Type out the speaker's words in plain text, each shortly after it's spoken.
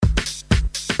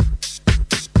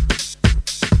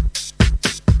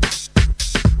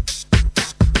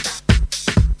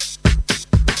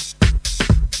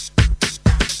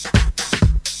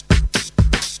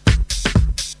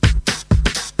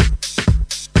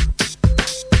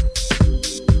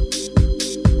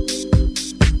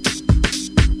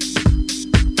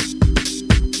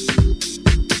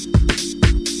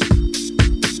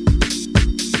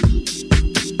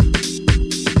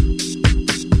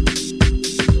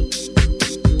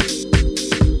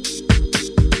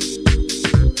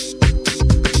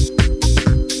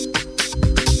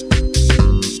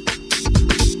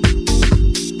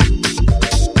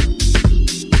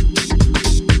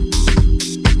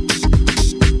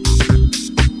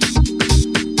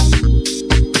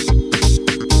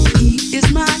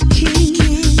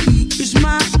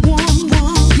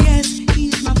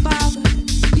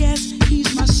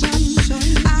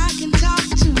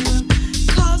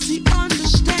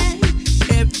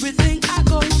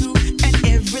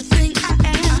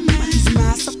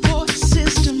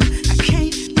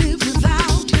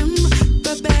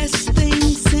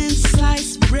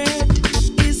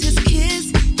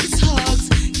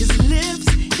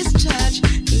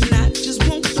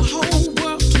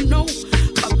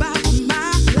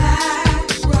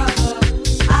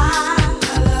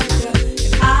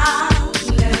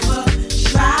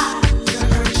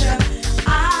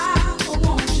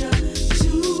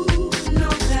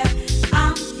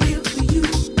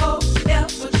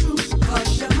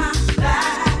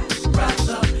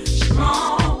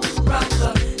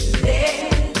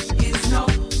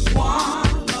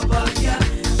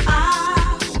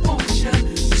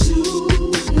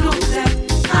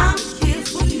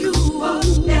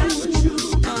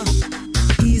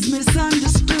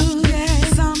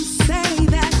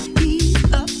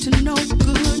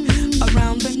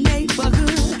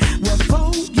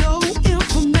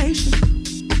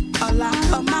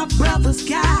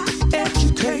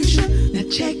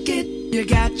check it. You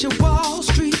got your Wall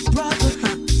Street brother,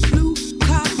 blue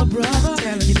collar brother,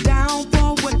 you down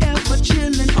for whatever,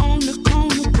 chilling on the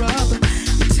corner brother,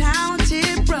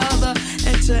 talented brother,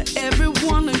 and to every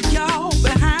one of y'all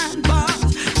behind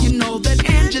bars, you know that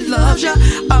Angie loves you.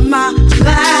 My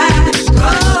black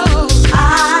brother,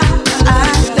 I'll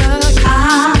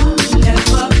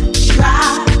never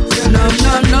try. No,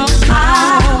 no, no. I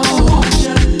want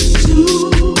you to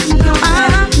know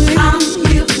that I'm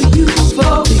here for you,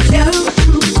 for you.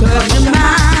 'Cause you're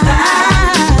my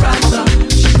brother,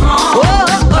 strong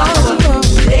brother.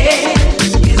 There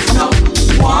is no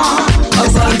one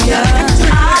above you.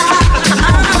 I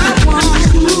want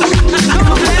you to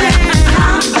know that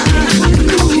I'm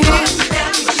here for you.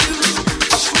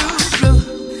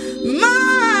 My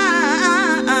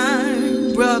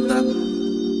brother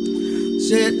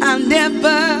said I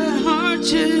never hurt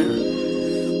you.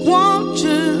 Won't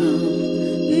you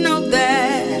know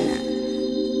that?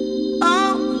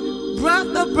 Oh,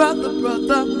 brother, brother,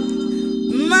 brother,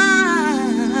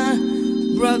 my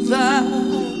brother,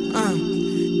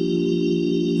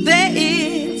 there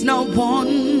is no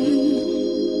one.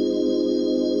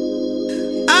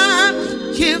 I'm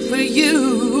here for you,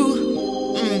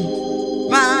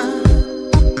 my.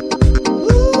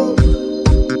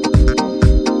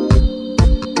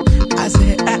 I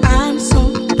said I'm so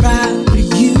proud of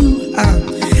you. I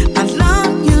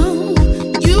love you.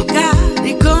 You got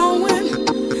it going.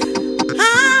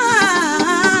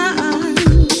 I'm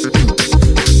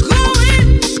going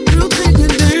through thick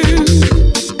and thin.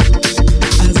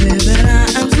 I said that I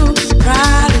am so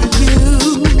proud of you.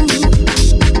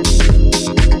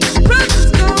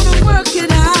 Brother's gonna work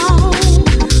it out.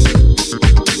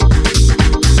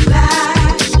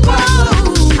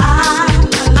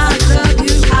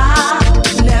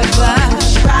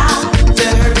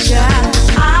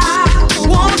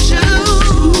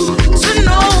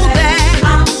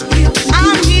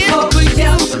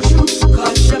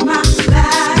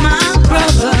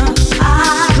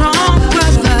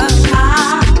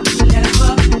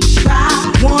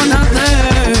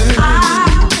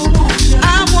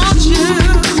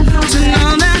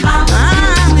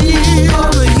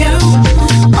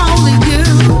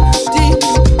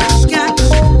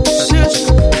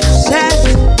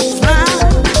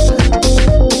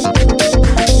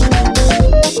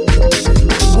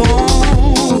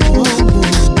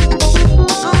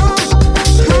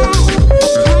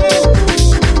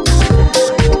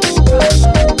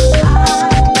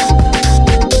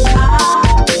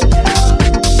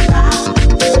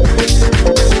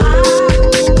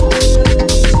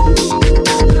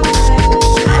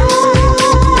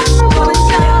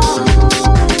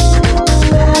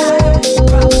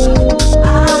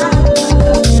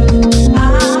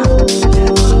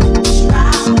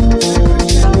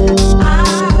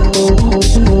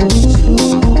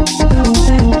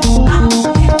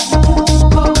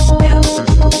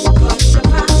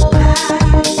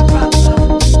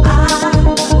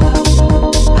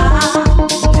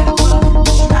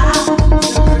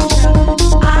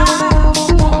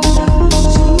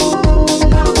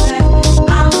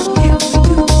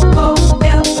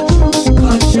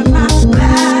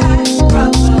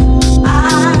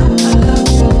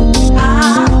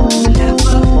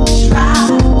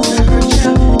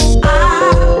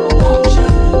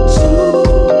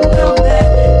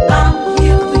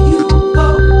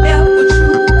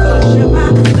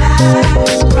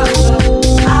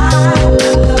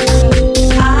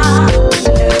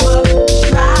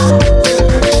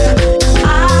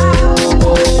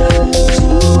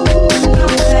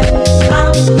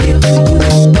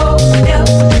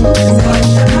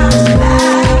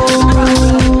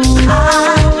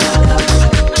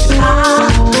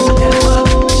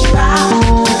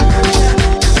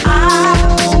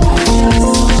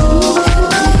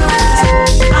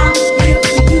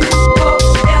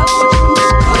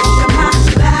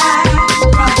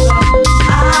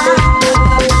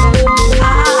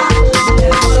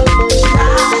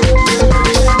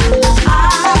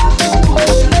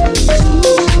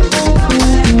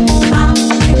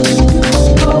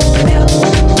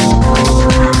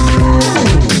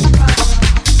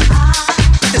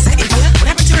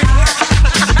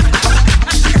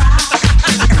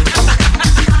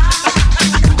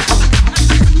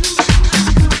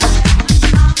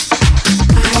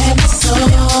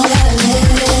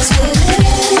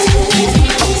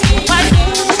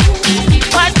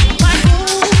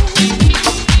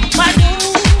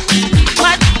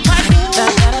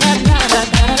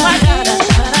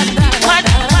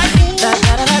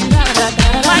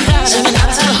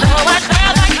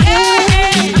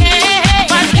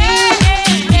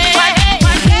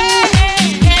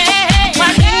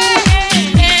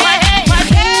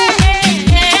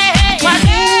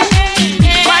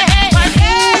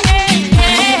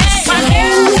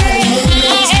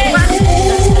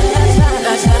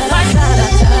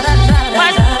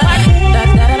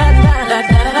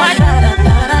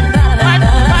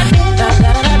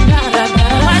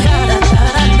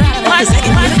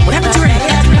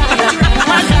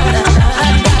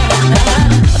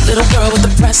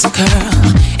 press and curl.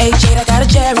 Age 8, I got a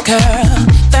Jerry curl.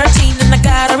 13 and I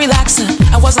got a relaxer.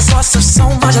 I was a source of so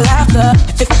much laughter.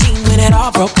 At 15 when it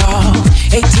all broke off.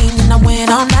 18 and I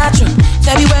went all natural.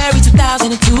 February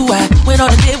 2002, I went on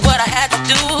and did what I had to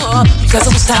do. Because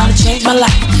it was time to change my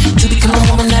life, to become the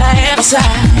woman that I am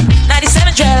inside.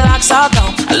 97 dreadlocks all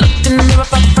gone. I looked in the mirror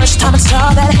for the first time and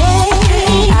saw that,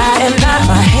 hey, I am not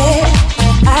my head,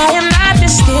 I am not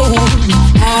this skin,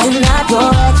 I am not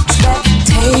your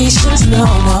expectations, no,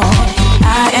 no.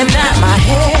 I am not my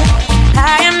head,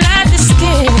 I am not the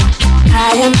skin,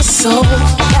 I am the soul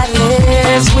that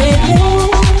lives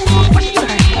within.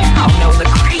 I don't know the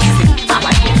crazy, I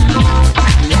like it.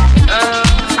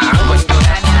 I wouldn't go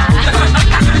that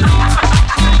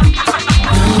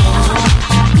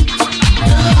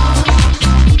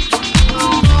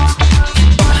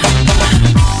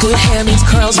Good hair means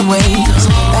curls and waves.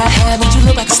 Bad hair means you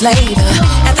look like a slave.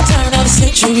 At the turn of the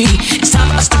century, it's time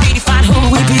for us to redefine who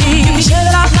we be. You can shave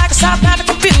it off like a South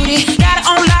African beauty. Got it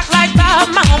on lock like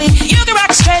Bob Marley. You can rock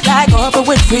it straight like Oprah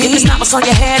Winfrey. If it's not what's on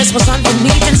your head, it's what's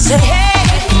underneath. And say,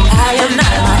 hey, I am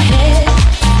not my head,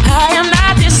 I am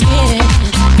not this skin,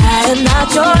 I am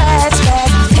not your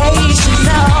expectation,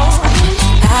 no.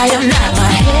 I am not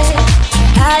my head,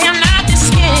 I am not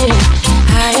this skin,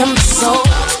 I am the soul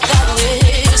that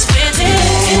lives within.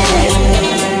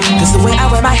 Does the way I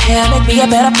wear my hair make me a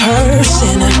better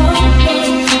person?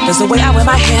 Does the way I wear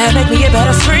my hair make me a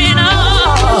better friend?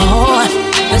 Oh,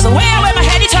 does the way I wear my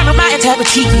hair determine my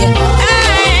integrity? I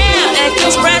am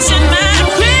expressing my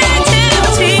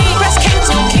creativity. Breast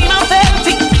cancer and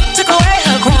chemotherapy took away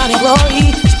her crowning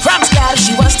glory. She promised God if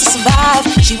she was to survive,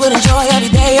 she would enjoy every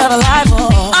day of her life.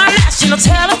 Oh, on national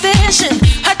television,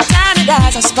 her diamond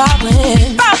eyes are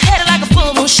sparkling, bald headed like a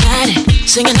full moon shining,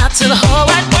 singing out to the whole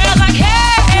wide world like,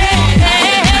 hey,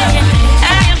 hey, hey,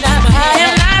 I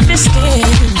am not this skin,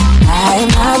 I am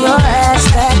not your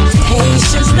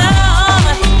expectations, no.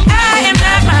 I am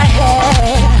not my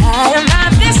head, I am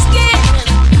not this skin,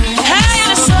 I am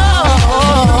the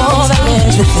soul that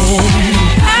lives within.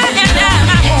 I am not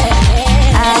my head,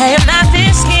 I am not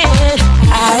this skin,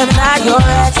 I am not your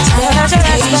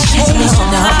expectations,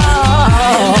 no.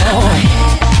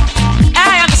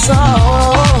 I am the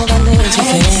soul that lives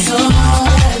within.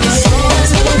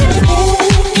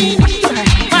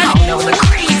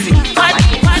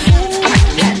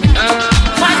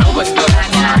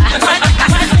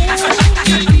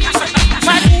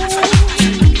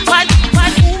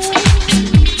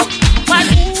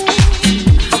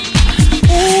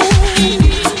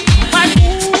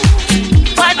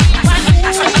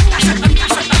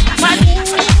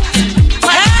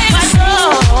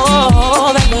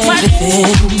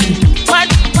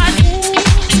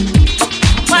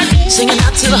 Singing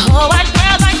out to the whole wide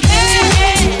world like, hey,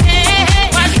 hey, hey, hey,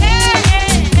 what, hey,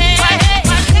 hey, hey, what, hey,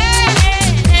 what, hey,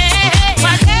 hey, hey,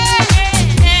 what, hey,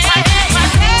 hey, what, hey, what,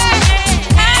 hey,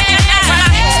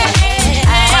 hey,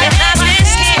 I am not this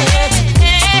skin,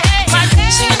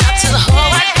 singing out to the whole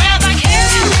wide world like, hey,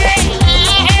 hey,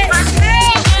 hey, what,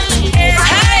 hey, hey,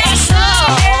 the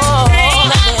soul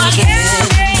that lives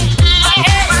within.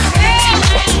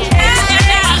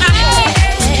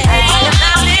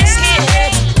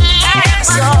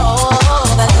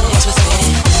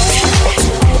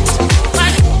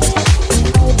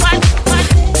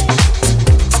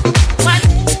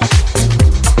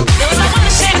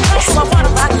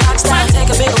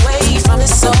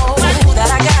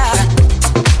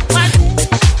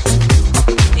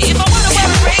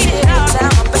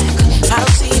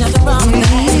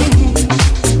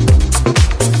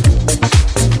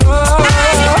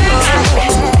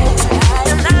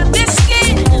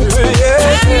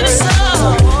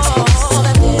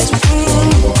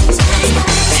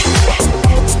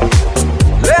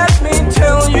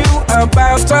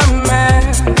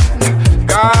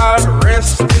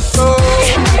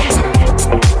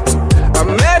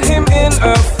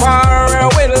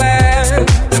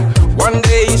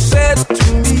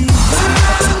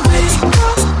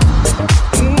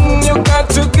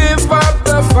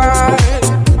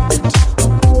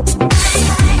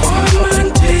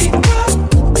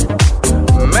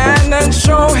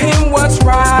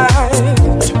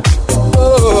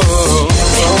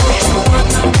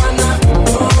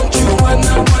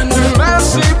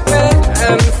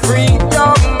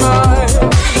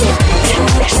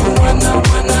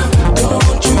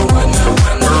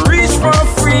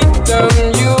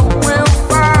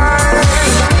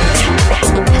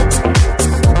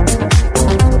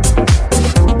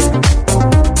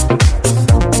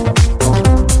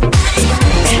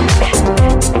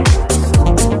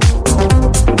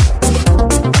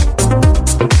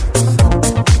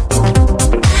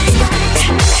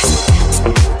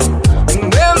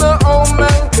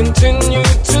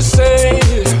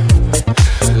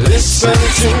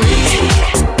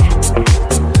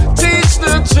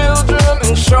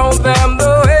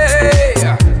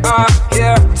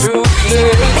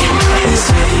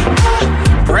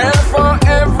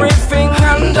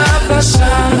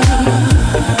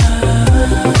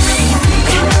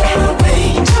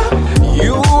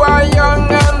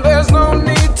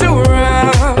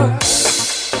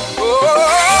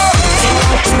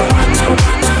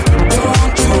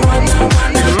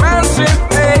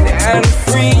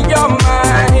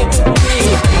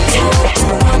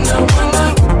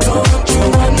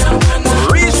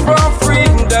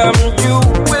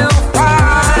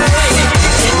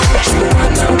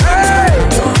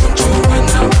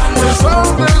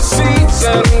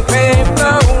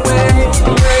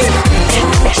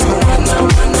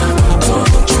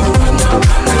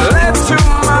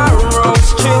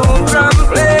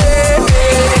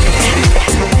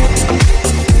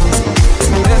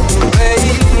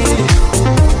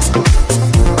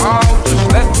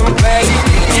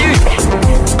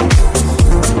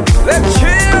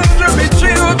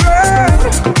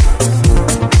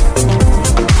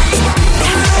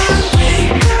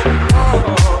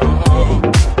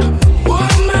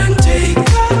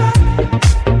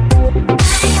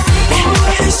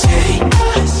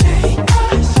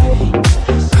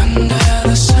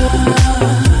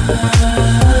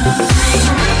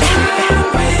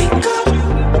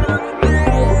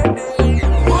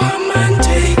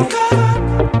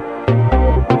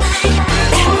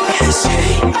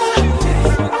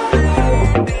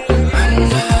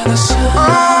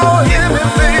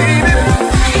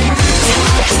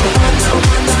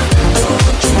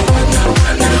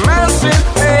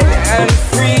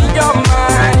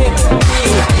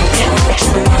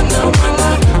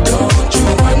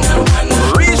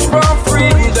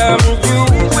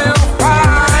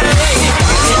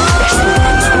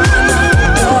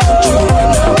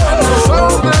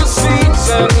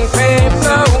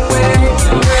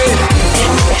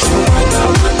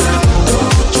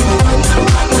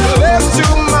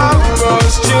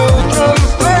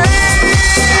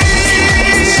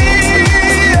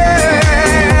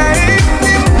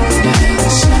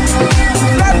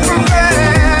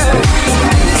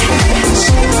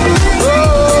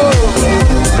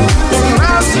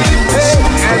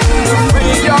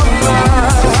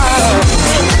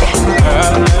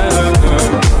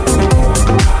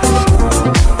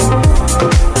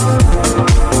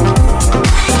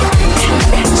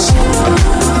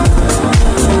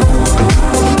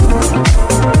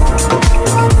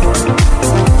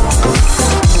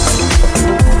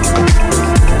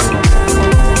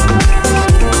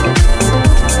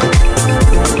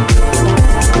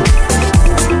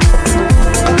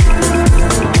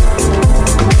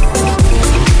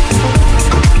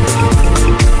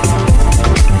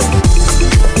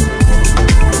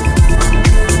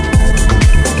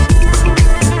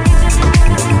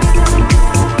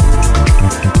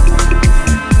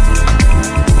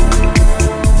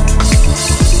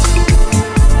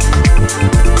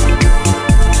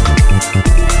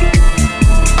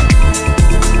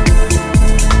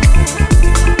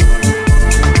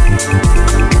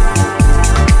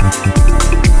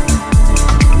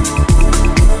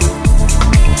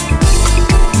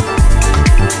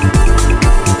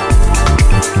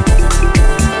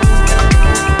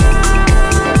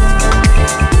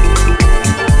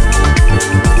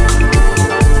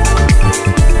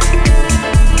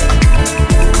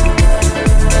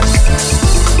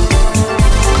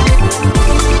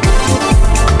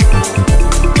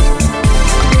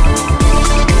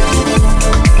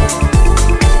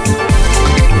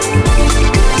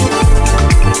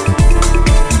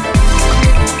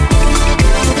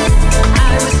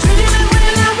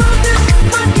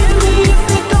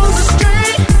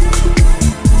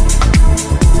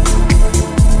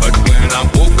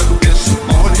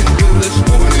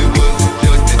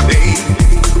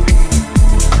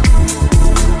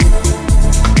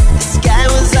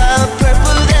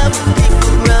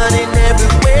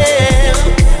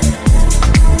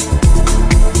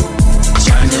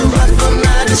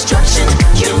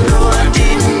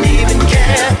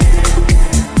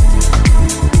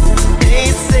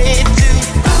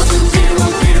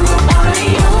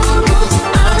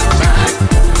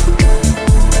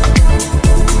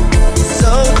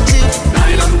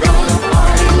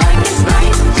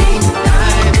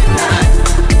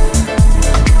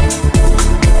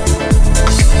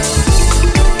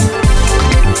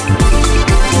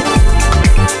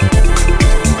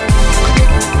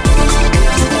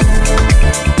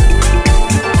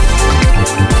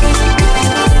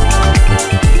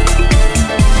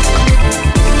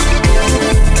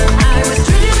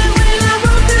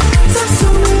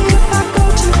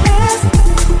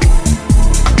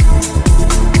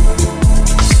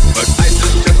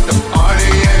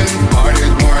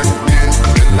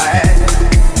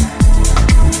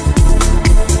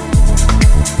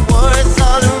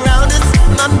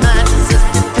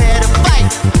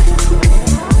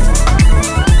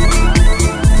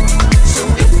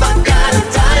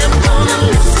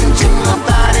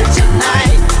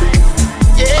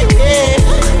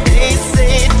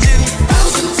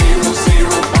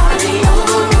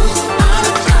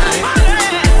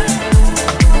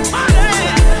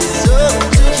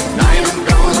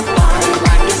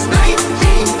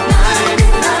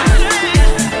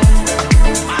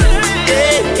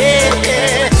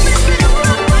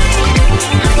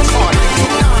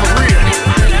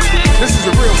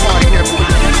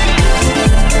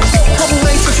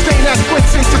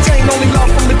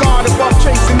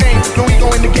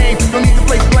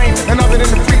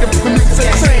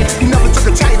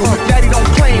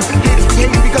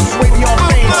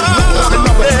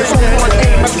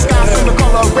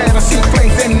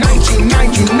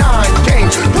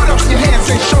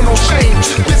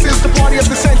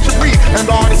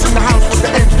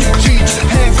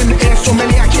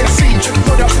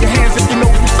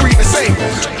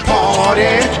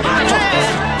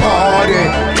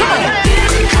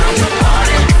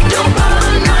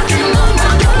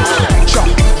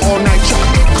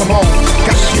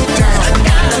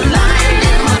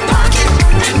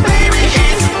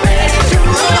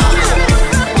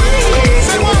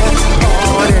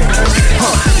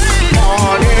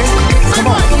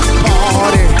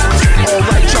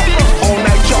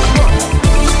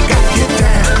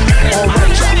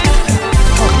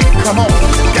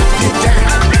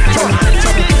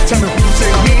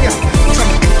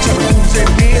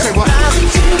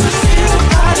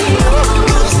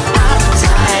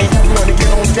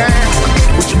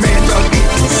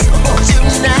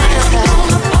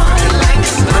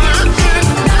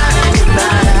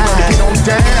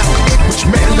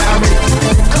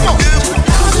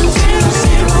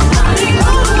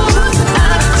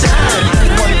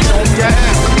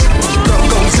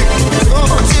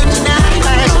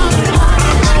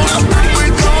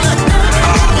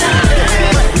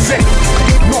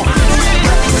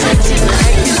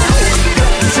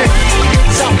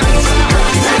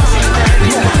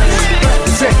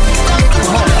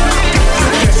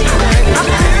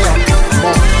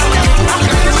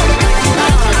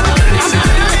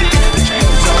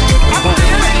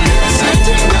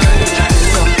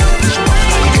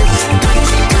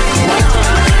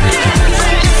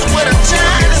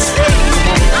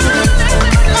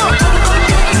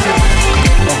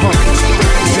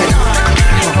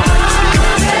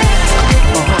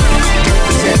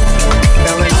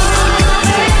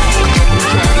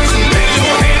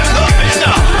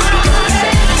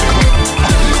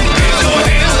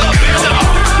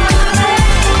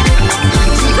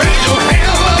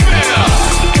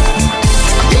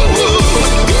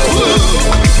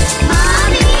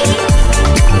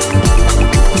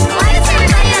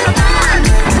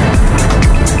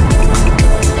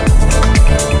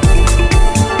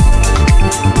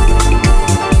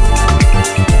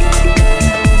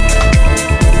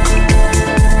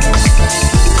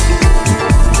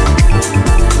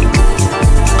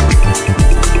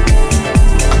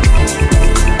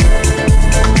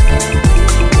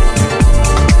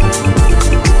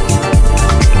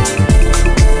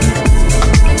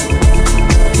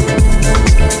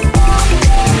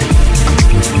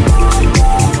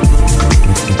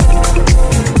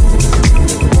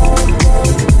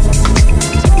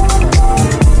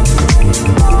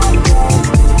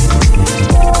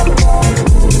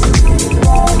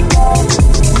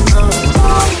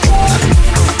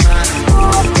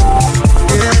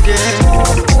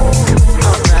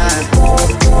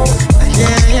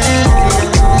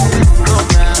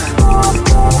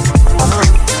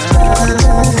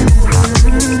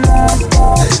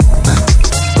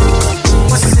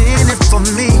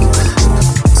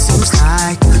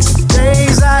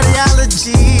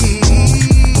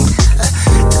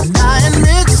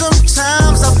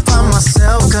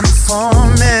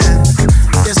 performing.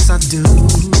 Yes, I do.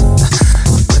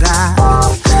 But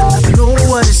I know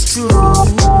what is true.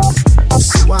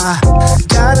 So I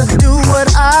gotta do what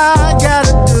I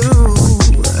gotta do.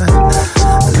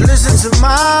 Listen to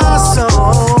my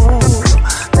soul.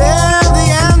 There the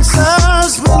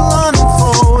answers will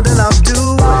unfold, and I'll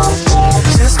do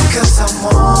it just because I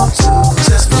want to.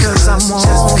 Just because I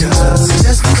want to.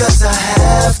 Just because I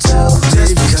have to.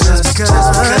 Just because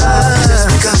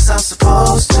I'm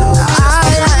supposed to.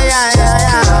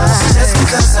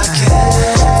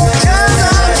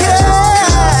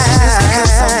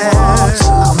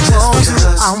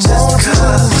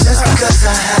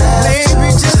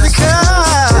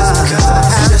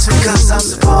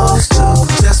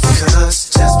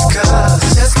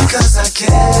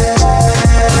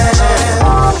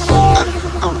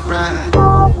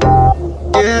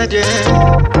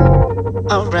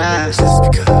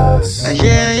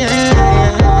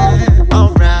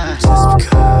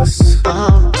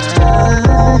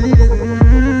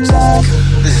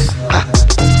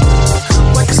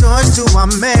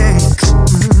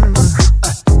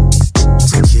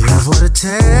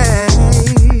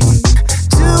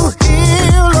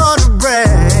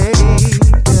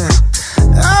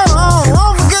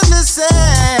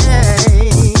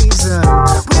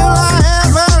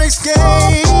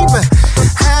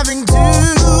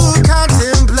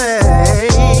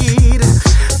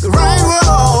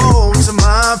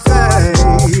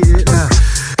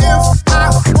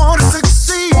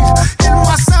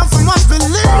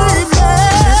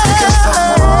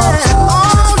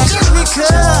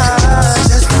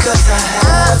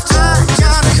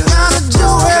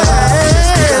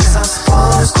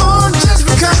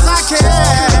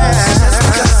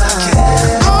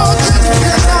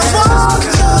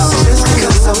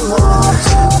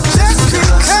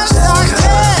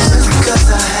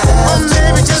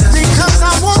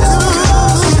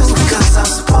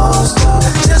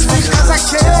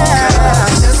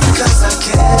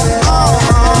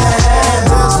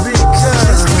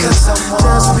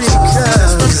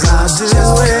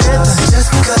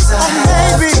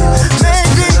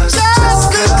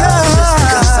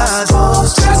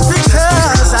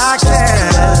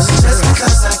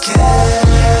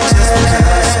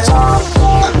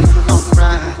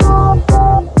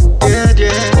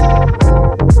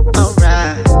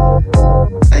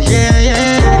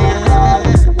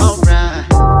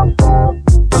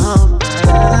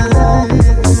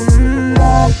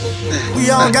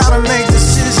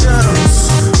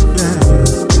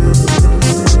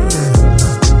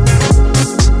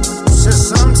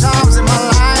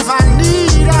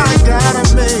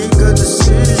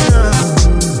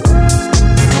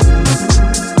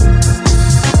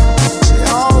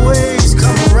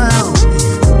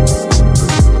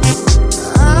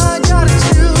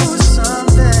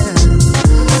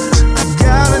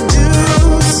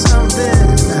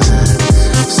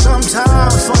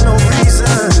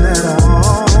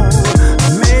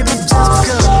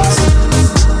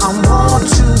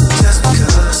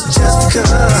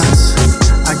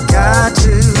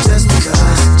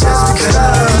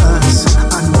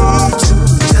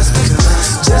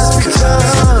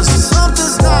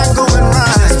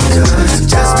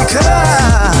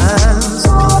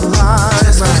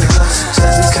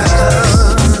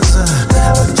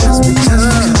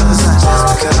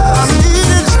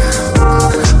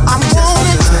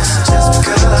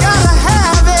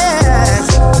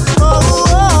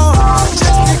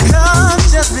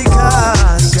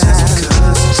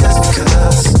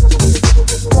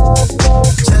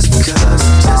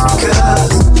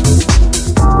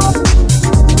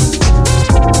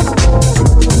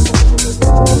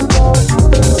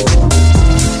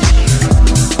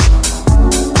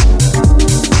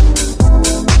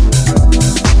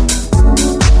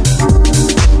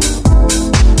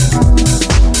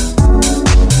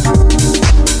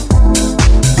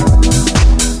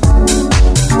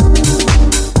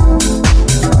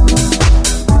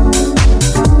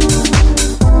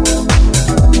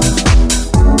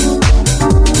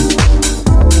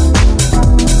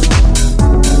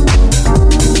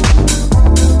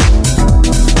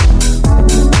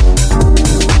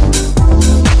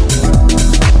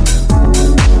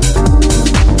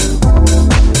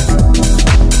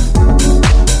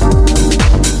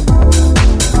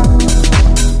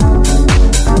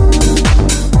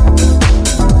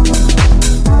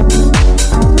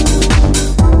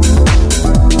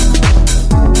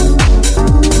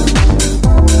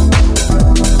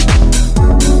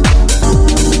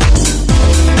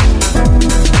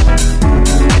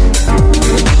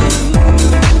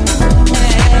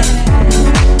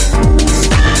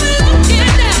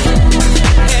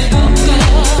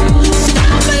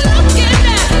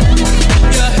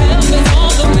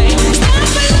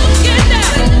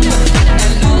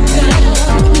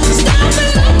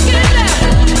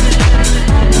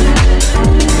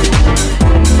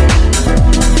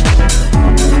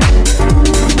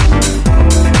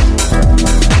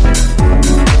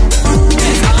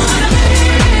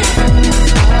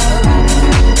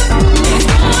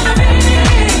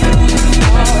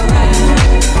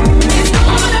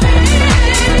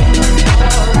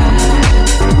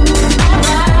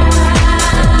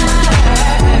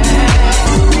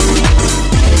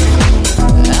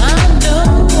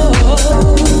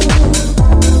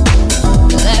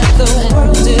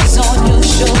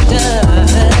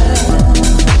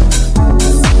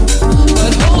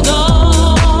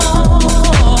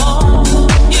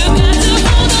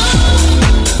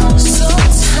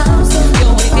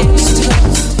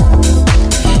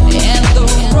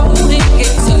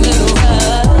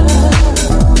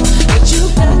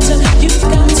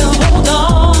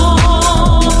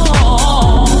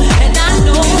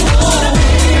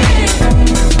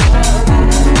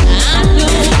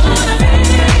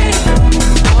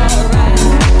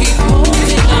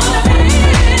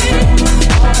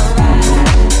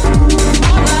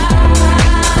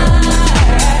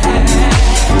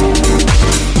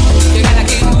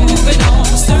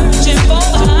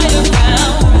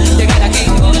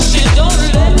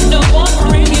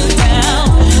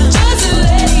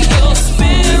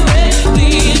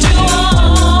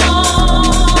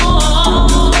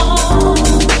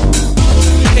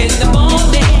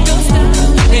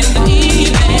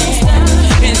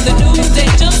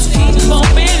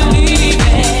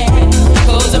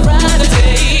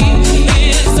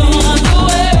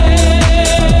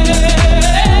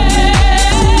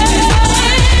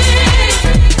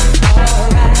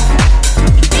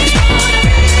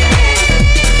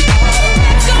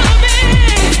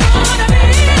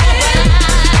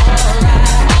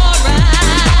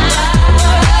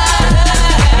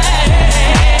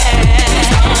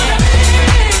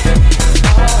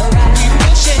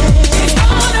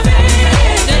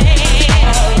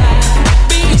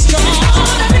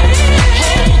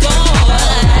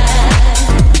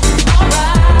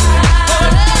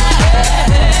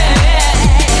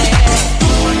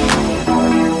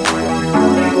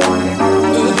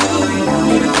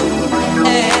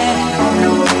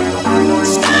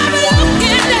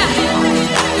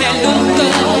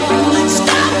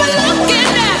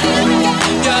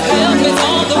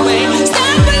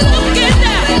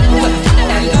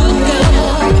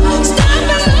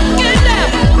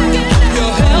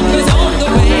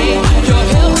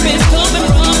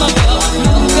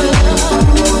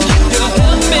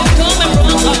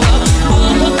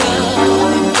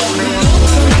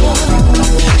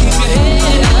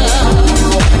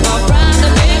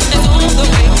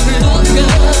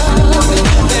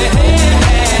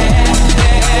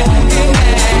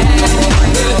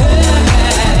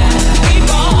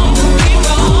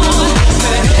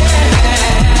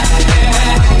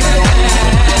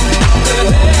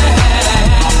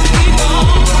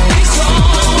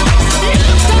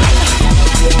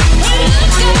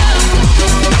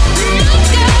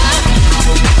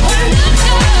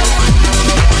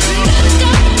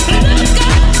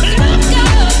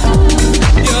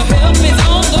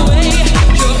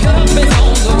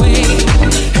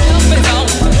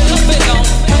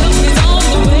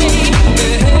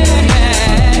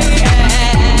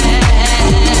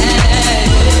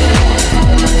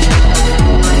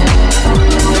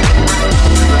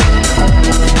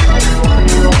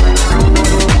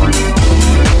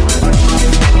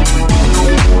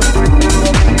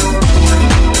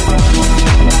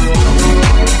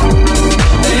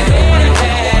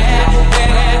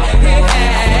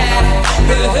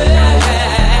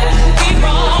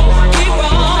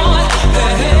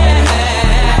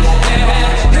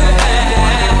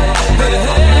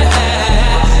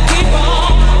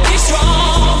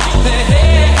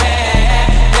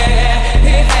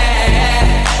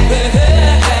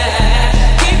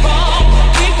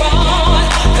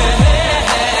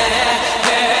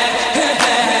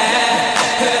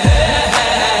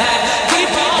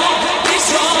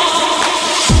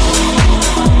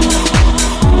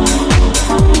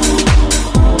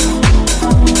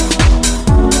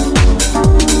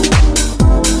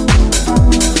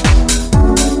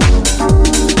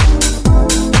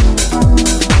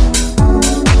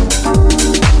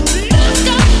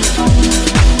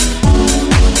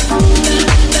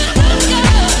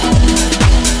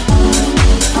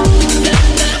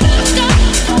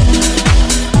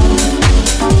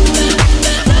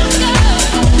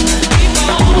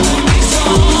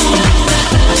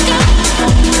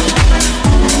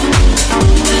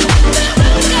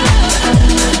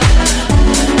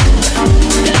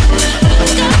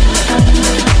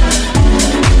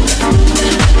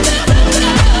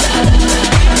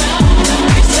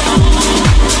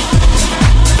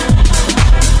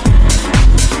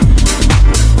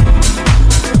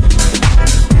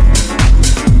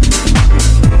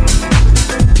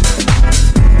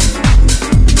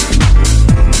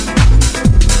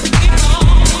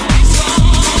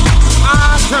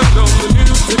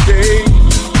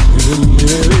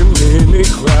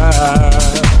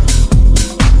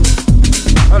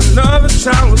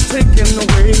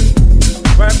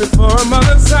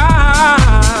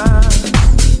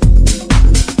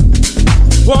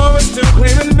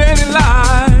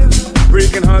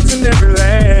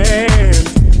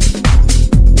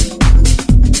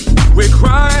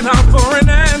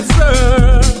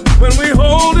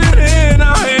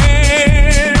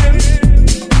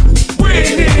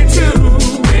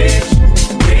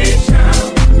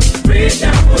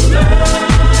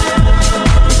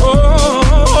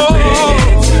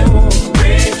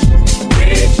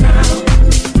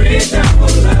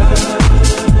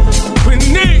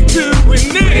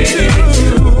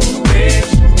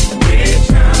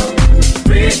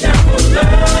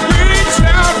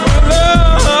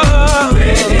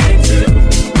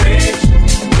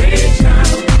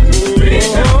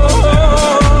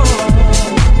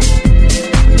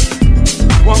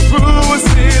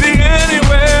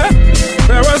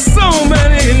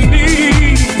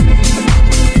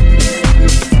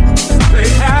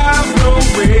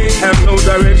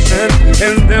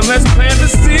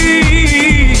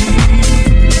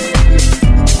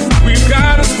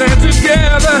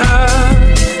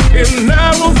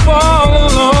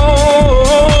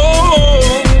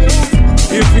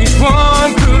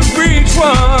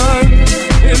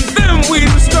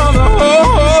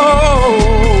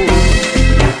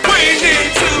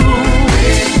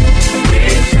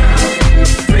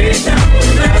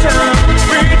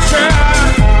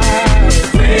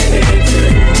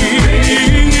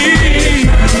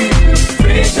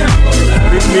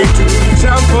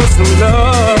 some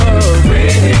love.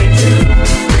 Ready to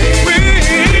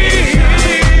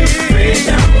reach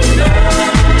out for love.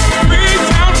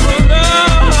 Reach out for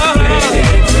love.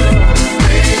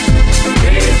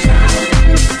 Ready to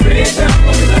reach out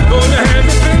for love. Throw your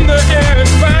hands up in the air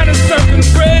and find something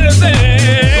greater than.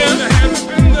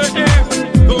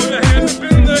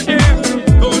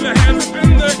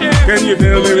 Can you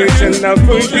feel me reaching out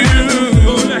for you?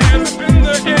 Hold your hands up in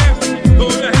the air.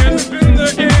 Hold your hands up in the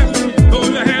air.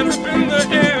 Hold your hands up in the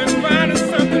air and find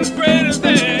something greater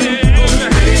than. Hold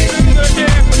your hands up in the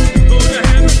air. Hold your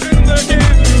hands up in the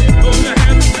air. Hold your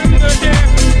hands up in the air.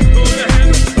 Hold your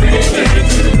hands up in the air.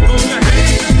 Hold your hands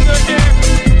up in the air.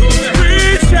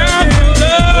 Reach out for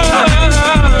love.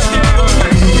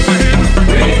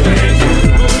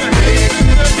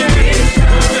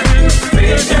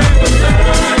 Reach out for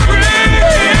love.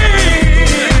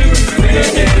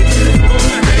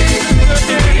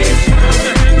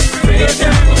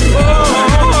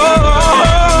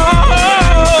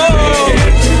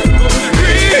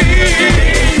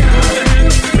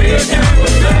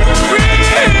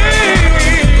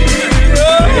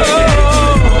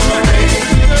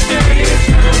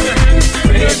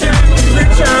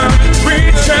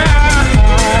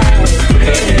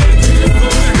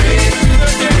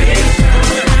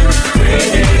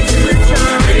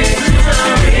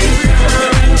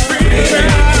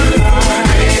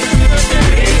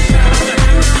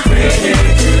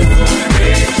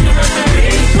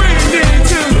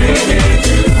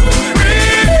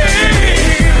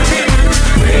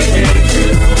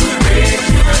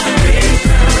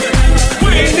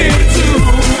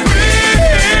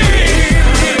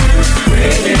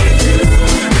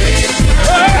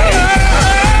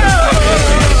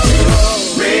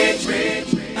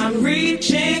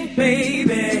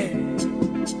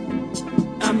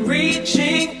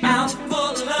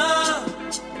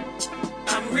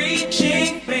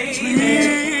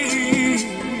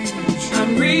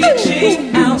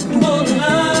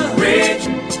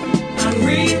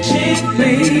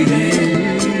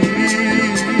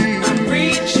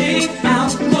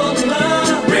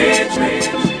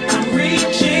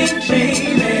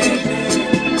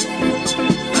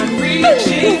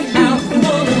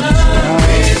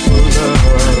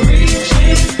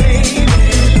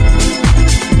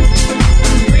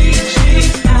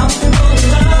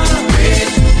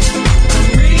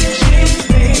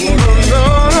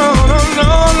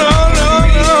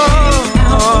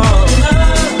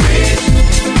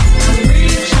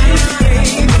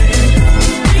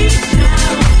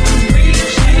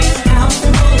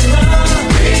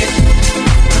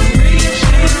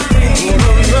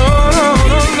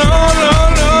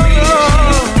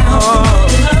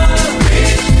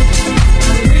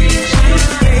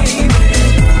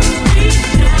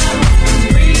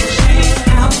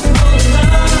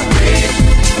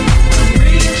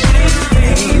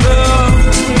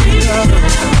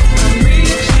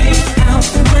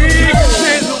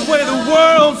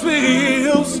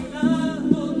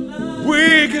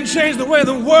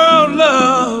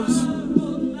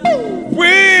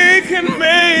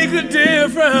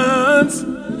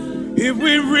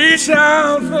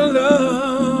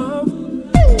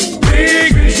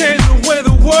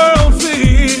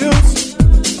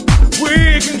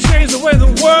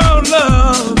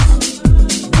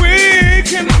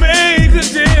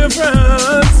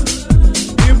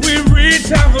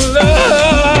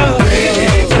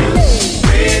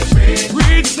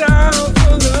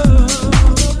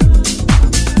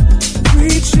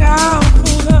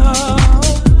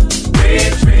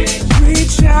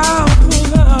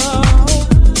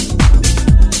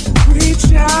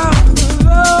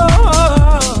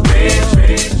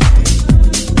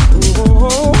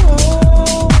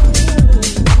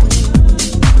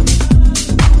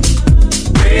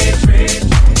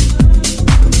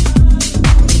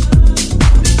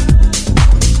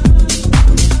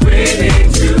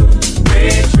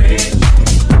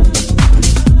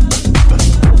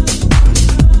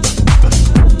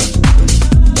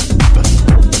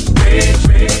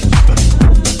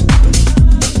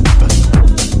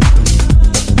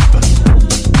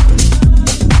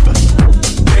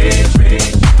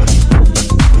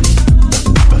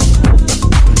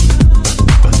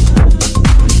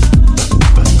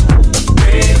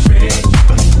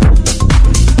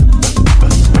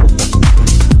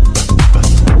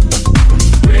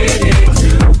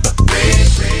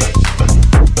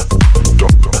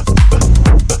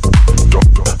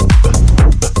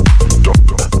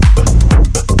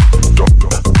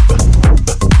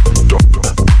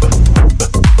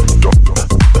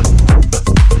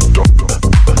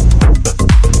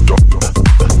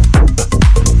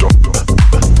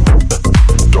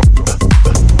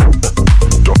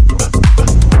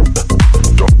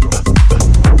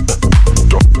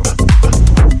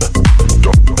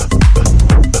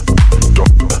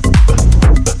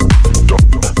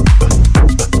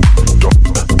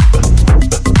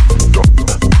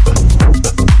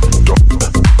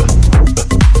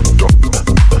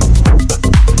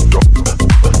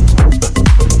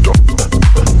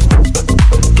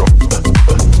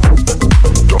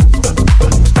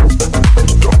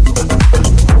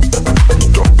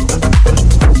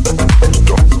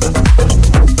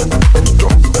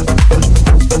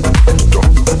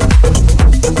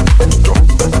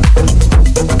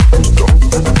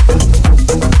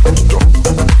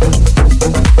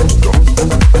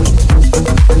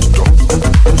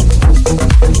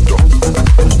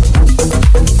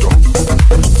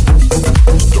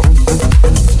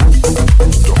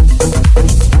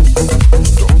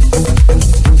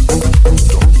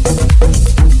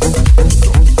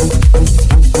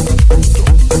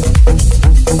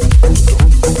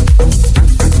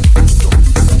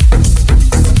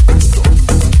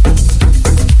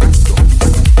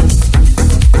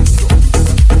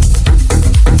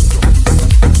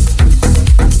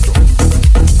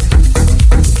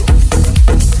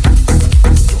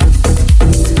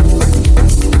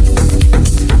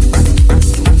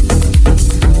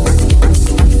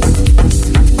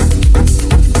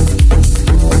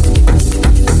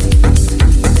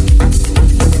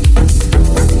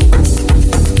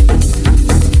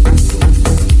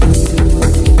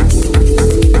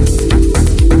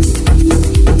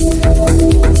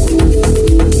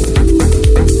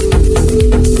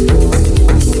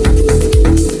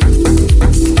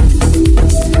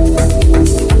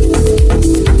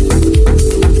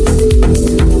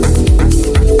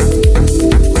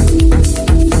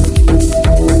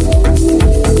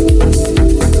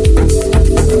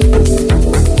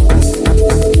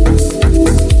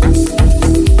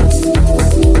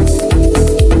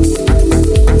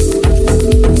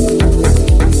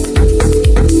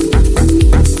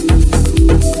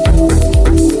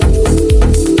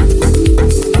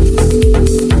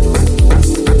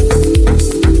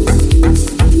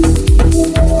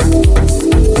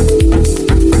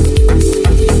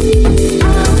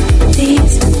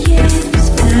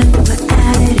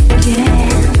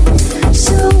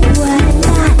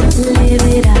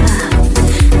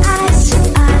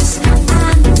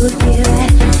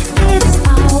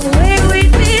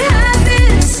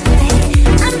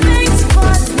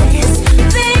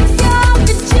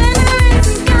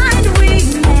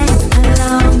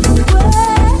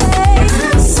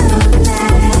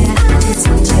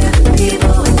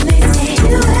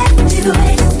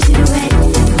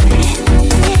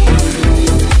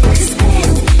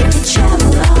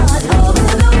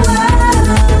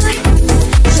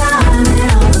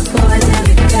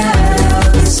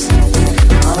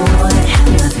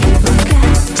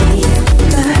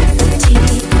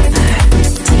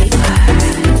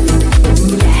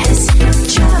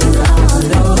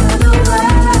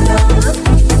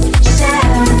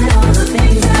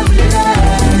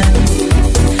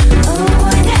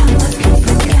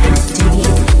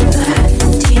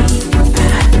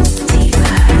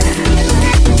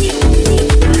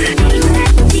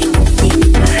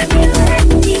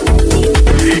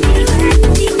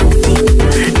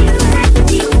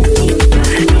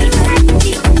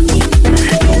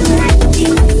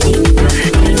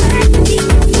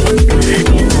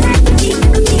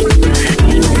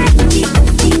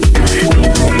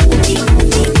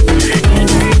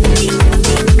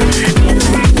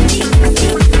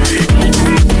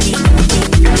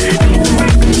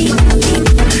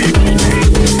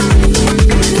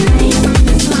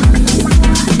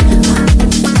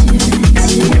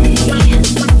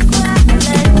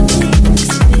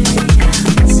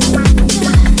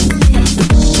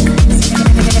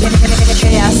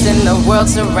 world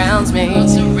surrounds me.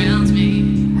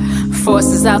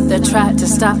 Forces out there try to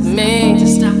stop me.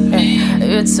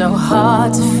 It's so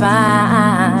hard to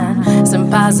find some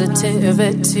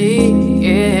positivity,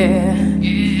 yeah.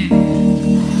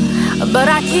 But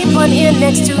I keep one ear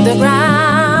next to the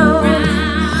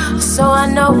ground, so I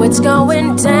know what's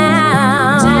going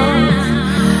down.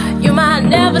 You might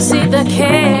never see the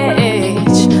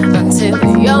cage until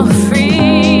you're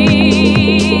free,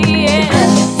 yeah.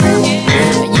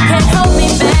 You can't hold me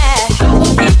back.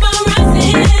 Keep on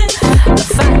rising.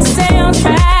 Fight to stay on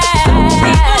track.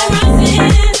 Keep on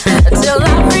rising until I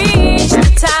reach the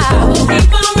top.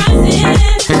 Keep on rising.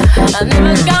 I'm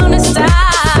never gonna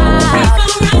stop. Keep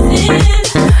on rising.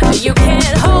 You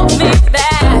can't hold me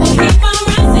back. Keep on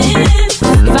rising.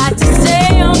 Fight to stay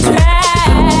on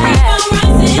track. Keep on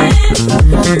rising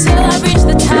until I reach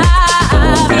the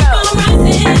top. Keep on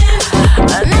rising.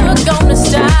 I'm never gonna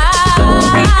stop.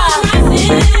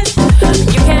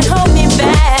 You can't hold me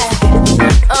back.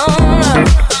 Oh no.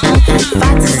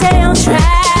 Fight to stay on track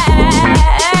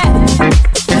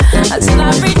until I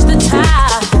reach the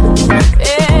top.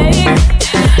 Hey,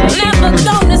 I'm never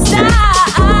gonna stop.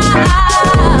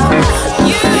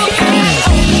 You can't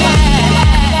hold me back.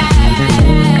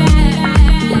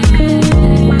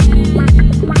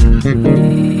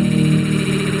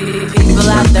 People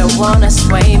out there wanna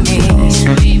sway me.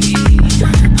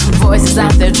 Voices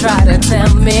out there try to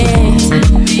tell me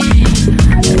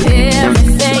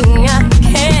everything I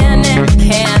can and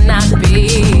cannot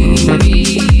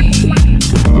be.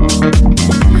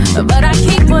 But I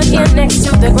keep one ear next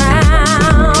to the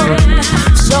ground,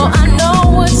 so I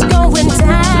know what's going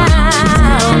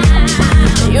down.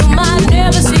 You might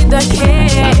never see the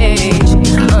cage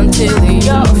until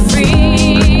you're free.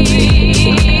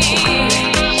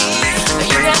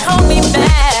 You can't hold me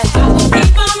back.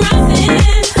 Keep on rising.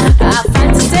 I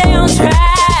fight to stay on track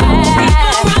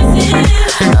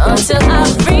until I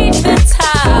reach the top.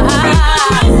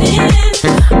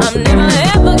 I'm never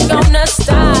ever gonna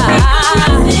stop.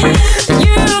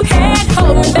 You can't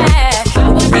hold me back.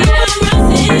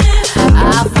 I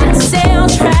fight to stay on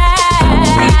track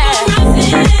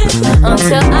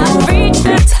until I reach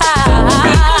the top.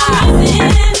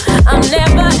 I'm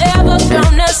never ever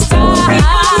gonna stop.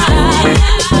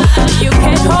 You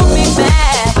can't hold me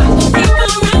back.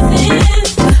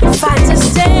 Fight to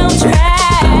stay on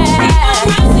track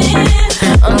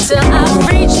until I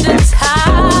reach the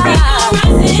top.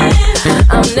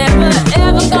 I'm never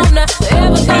ever gonna stop.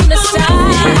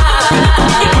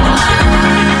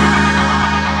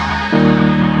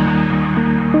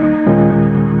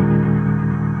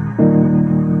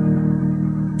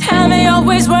 Time may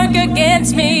always work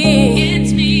against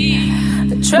me.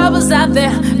 The troubles out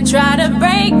there try to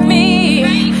break me.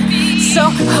 So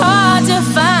hard to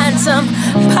find some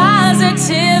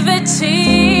positivity,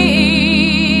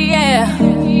 yeah.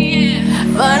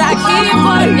 But I keep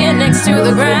one ear next to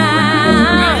the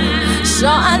ground, so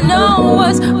I know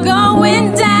what's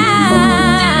going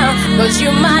down. 'Cause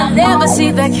you might never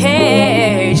see the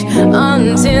cage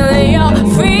until you're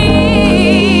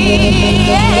free,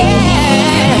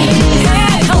 yeah.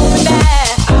 Can't hold me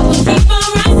back. Keep on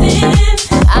rising.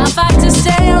 I'll fight to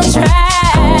stay on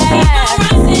track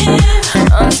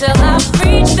until I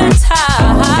reach the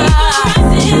top.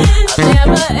 I'm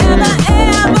never, ever,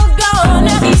 ever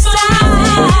gonna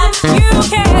stop. You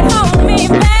can't hold me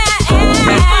back.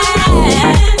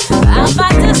 I'll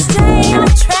fight to stay on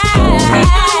track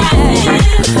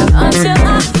until I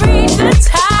reach the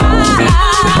top.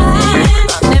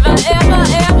 I'm never, ever,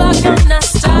 ever gonna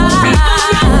stop.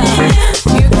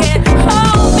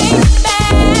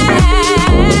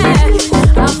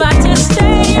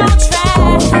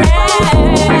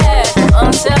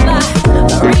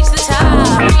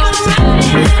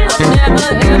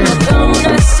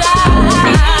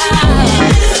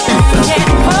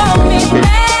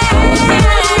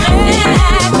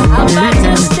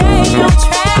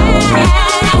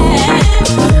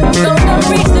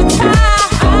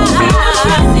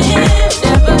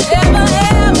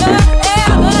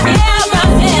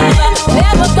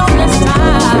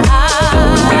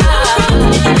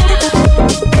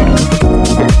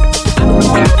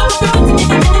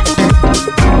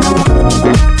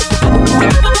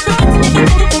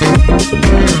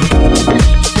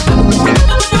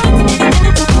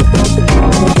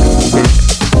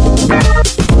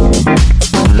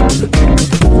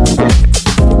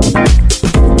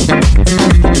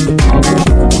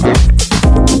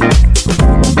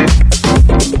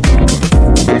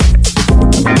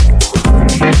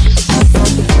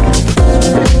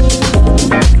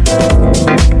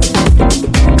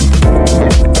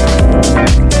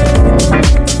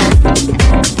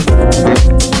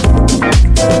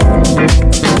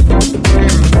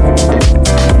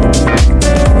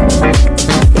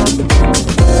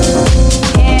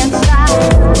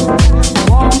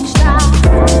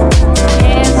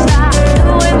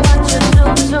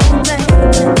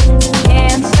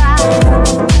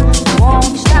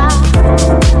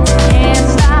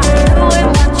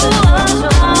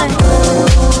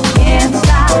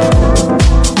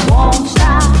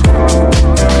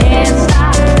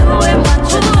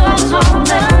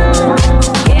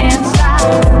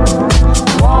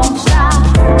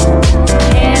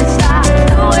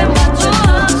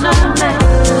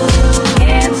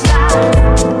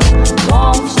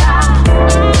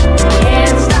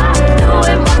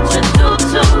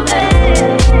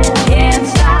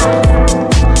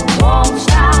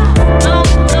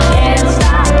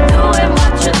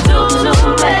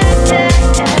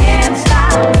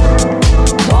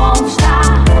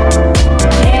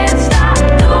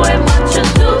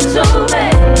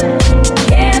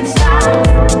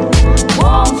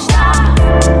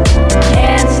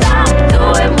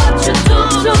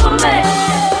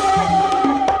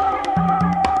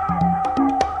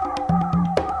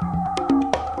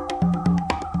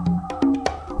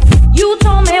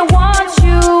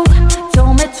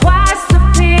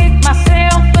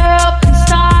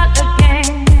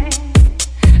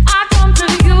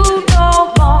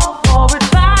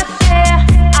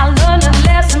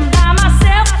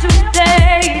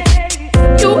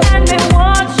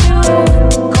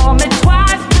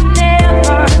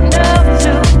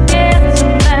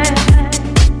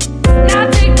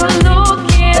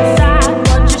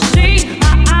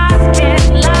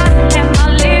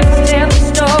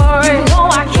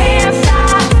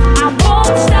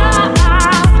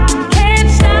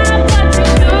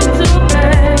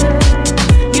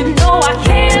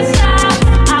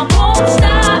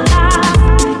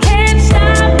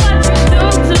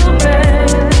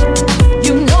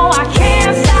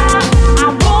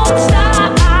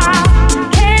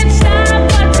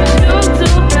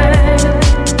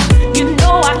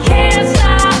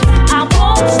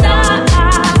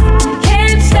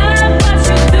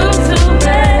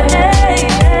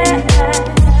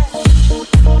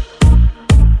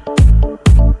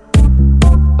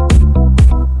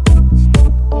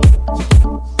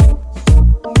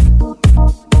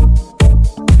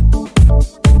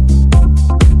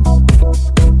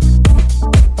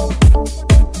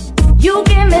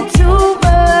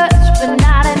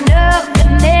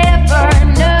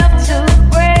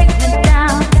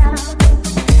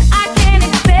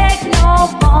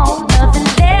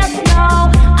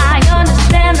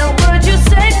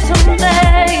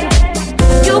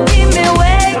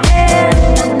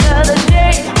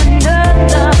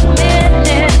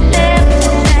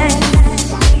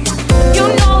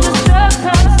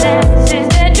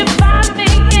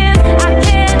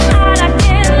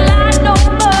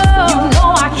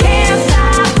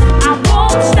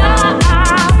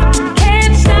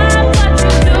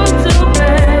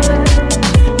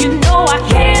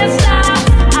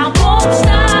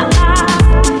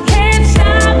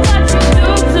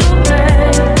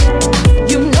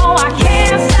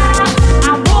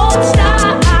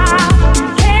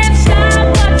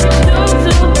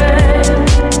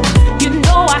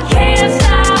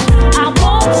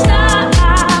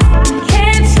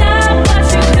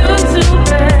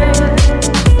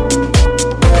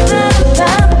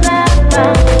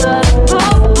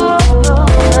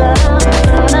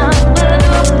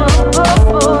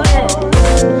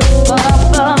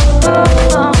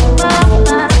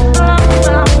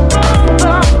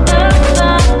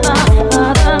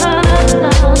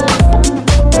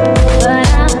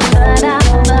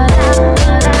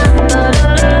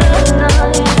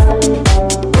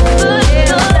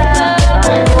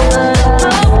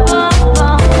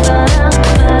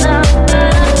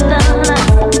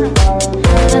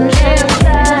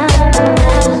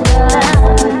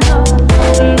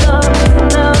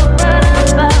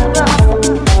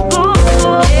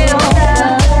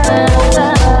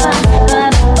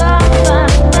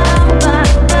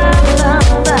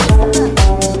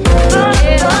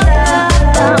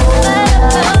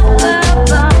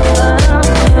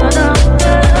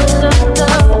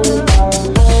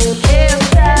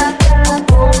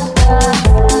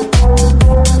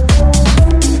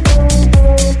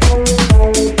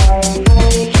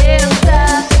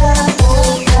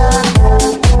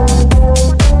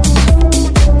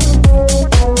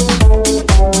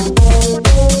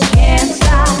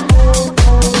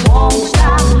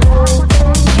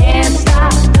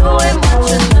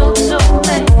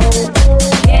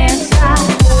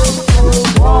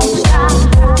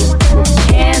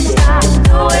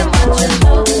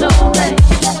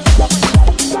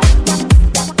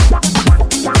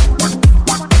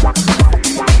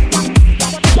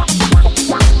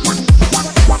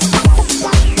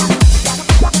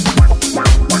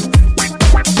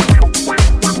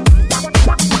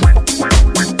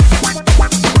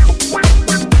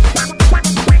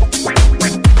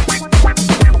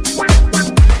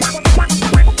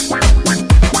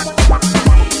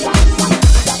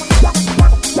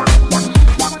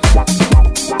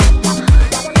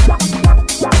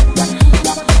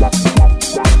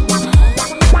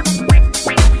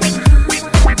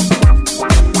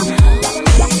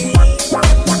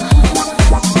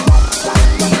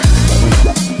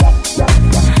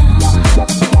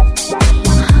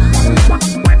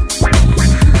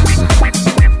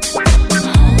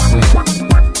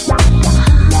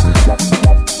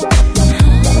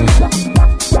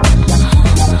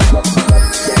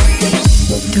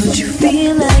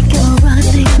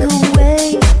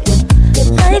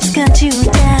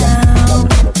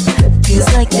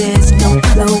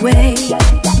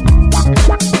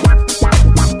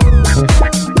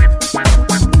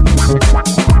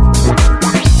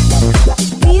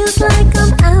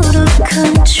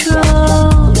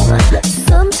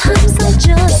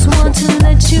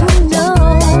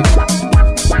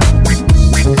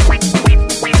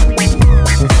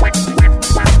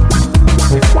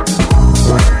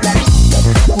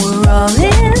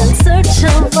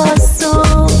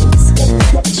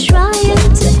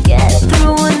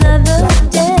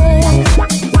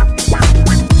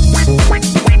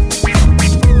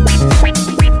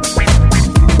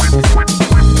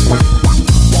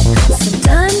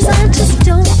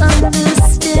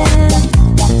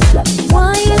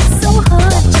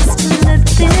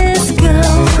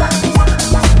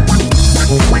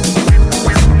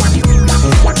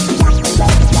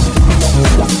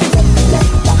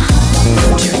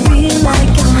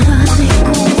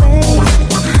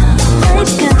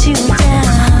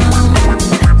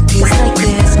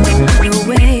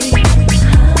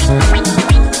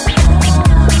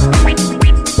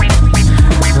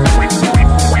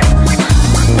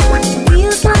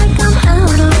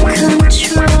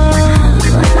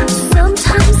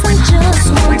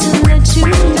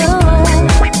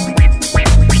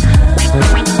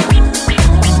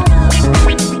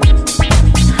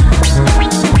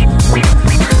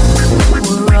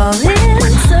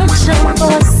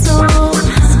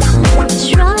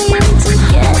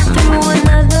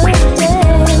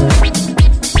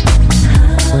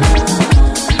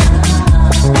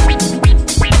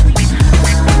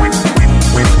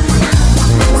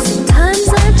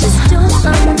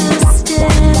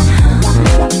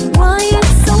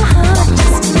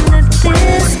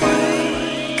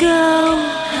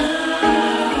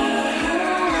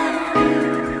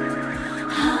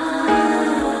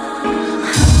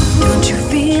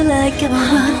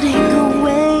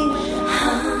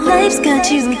 love's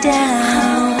got you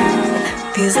down.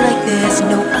 Feels like there's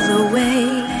no other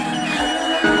way.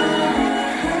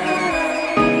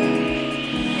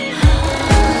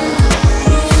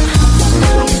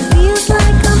 Feels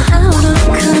like I'm out of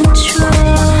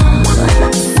control.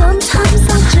 Sometimes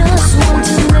I just want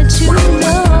to let you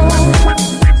know.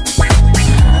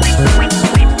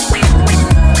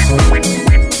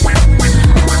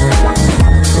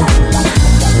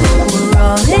 We're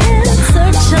all in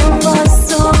search of our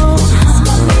souls,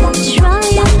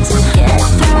 trying to get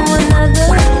through another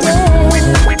day.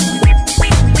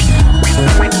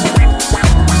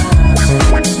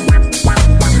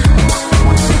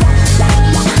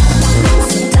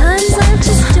 Sometimes I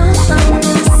just don't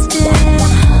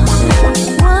understand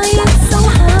why it's so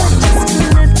hard just to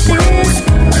let this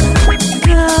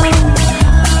go.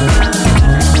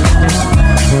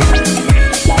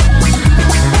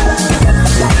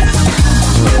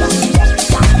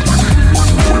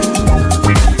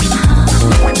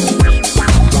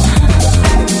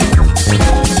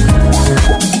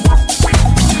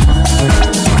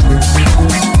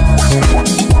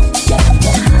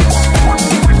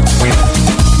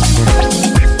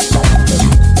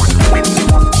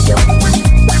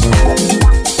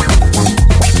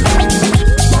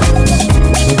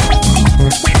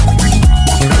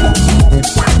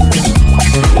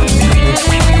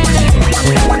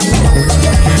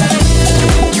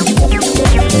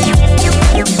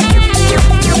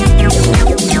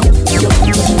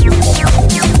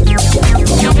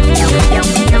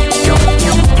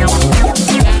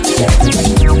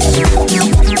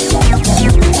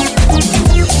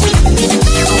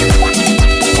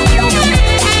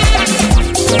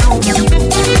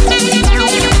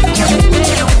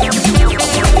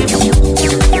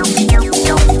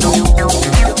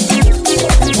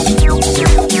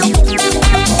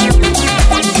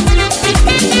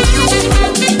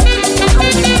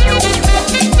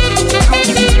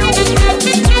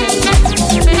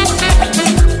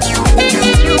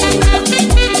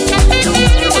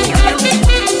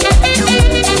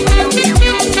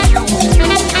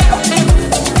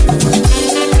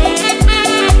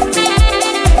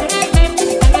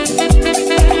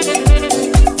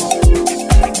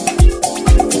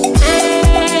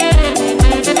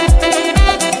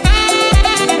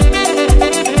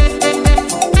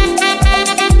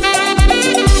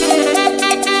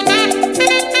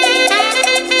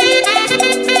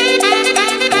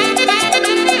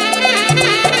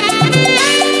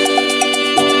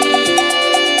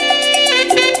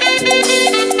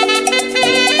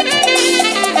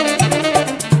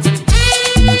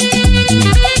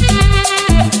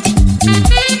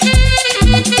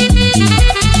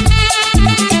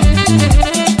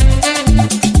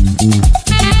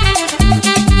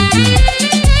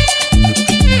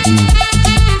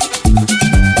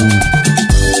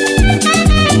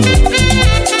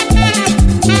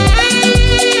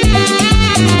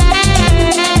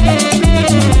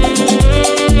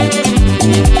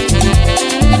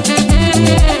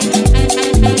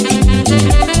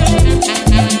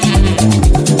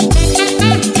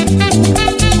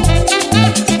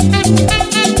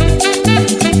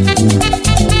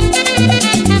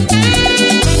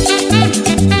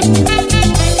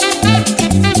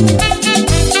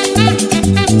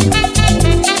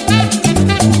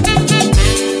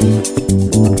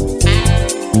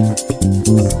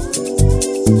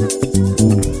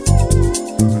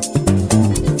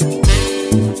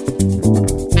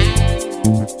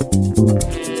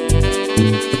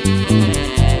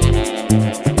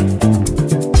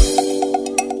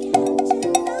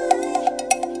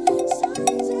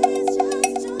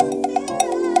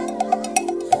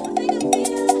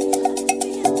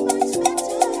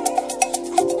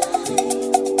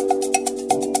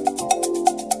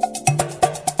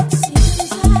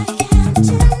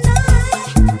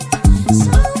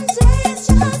 Someday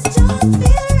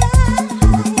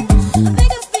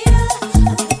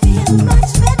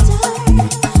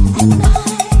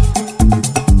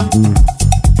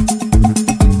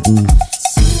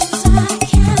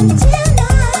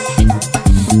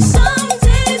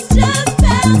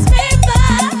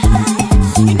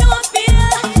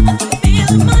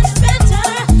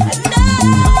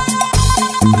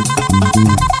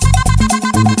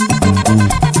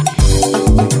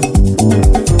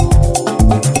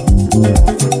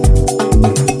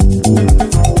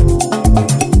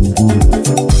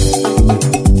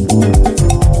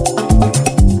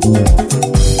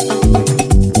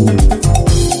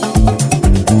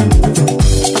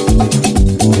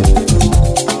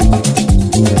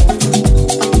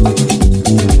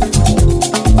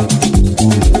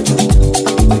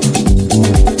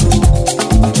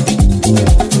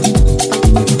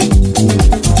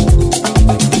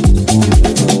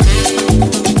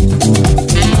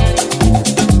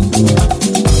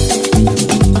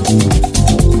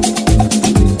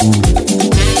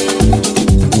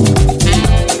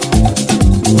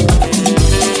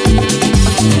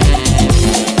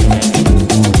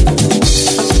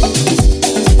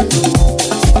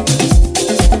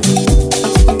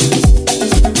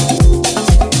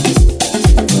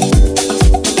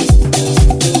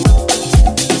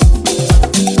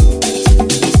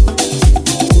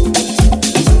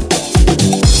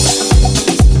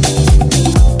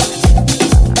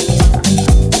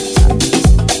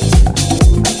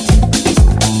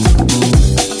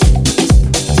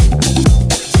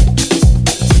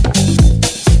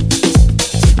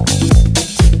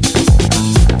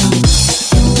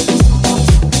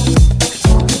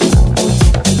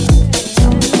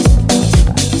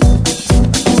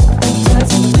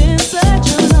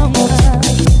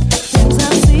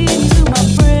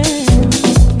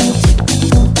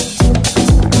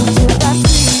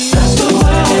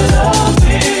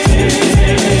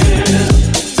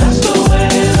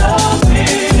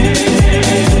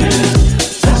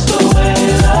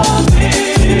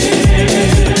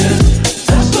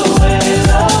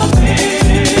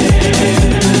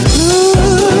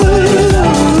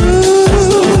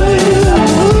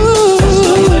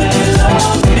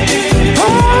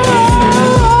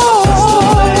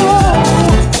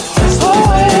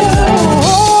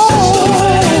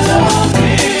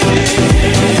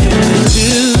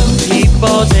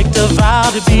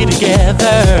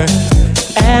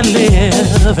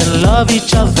live and love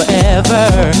each other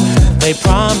forever. They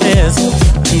promise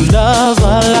to love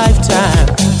a lifetime.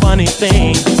 Funny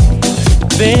thing,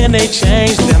 then they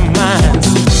change their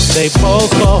minds. They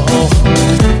both go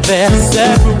their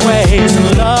separate ways,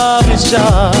 and love is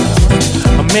just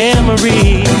a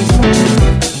memory.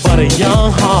 But a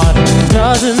young heart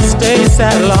doesn't stay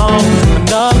sad long.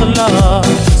 Another love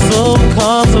soon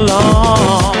comes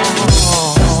along.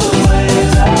 That's the way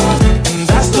love is.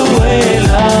 That's the way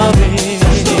love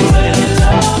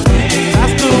is.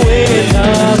 That's the way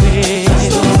love is.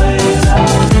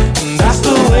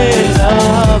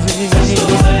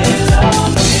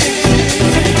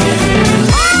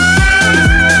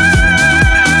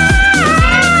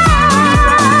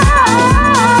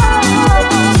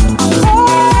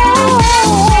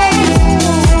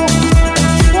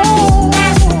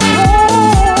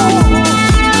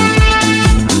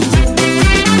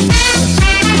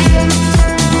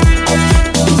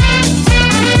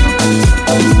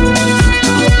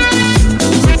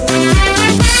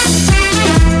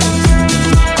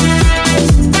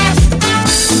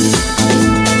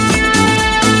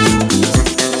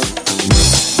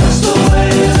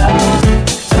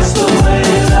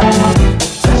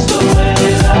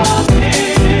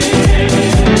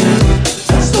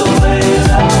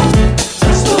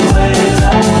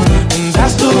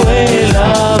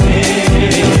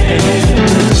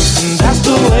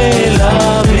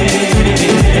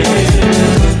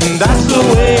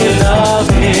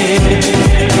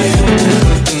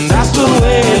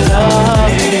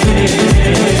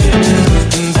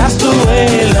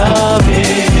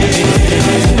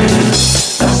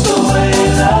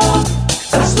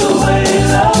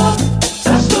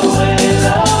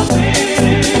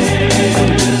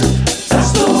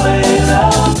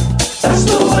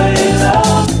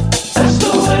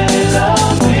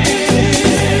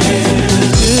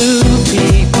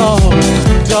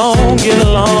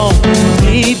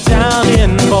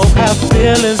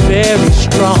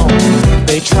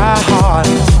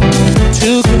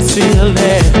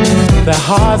 Their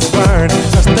hearts burn,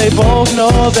 'cause they both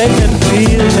know they can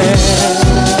feel it.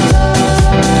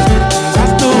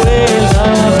 That's the way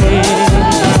love is.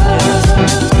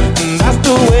 That's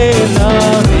the way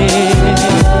love is.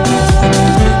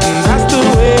 That's the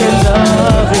way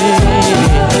love is.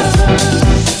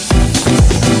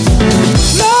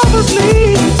 Lovers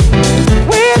leave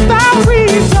without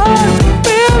reason,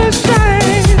 feeling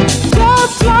shame,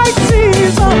 just like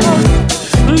seasons.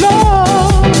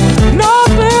 Love,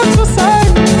 nothing to say.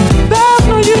 There's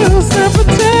no use in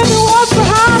pretending what's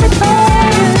behind the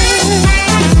curtain.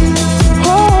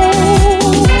 Oh,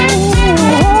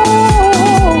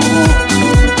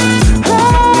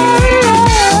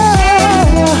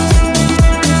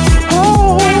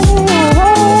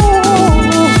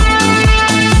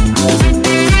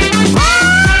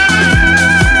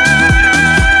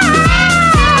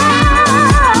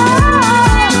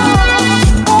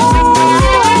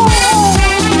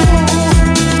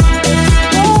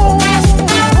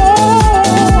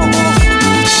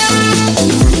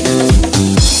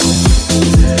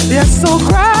 it's so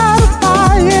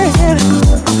gratifying.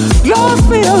 Your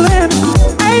feeling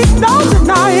ain't no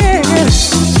denying.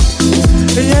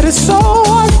 And yet it's so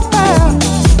unfair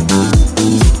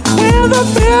when the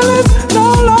feeling's no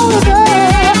longer there.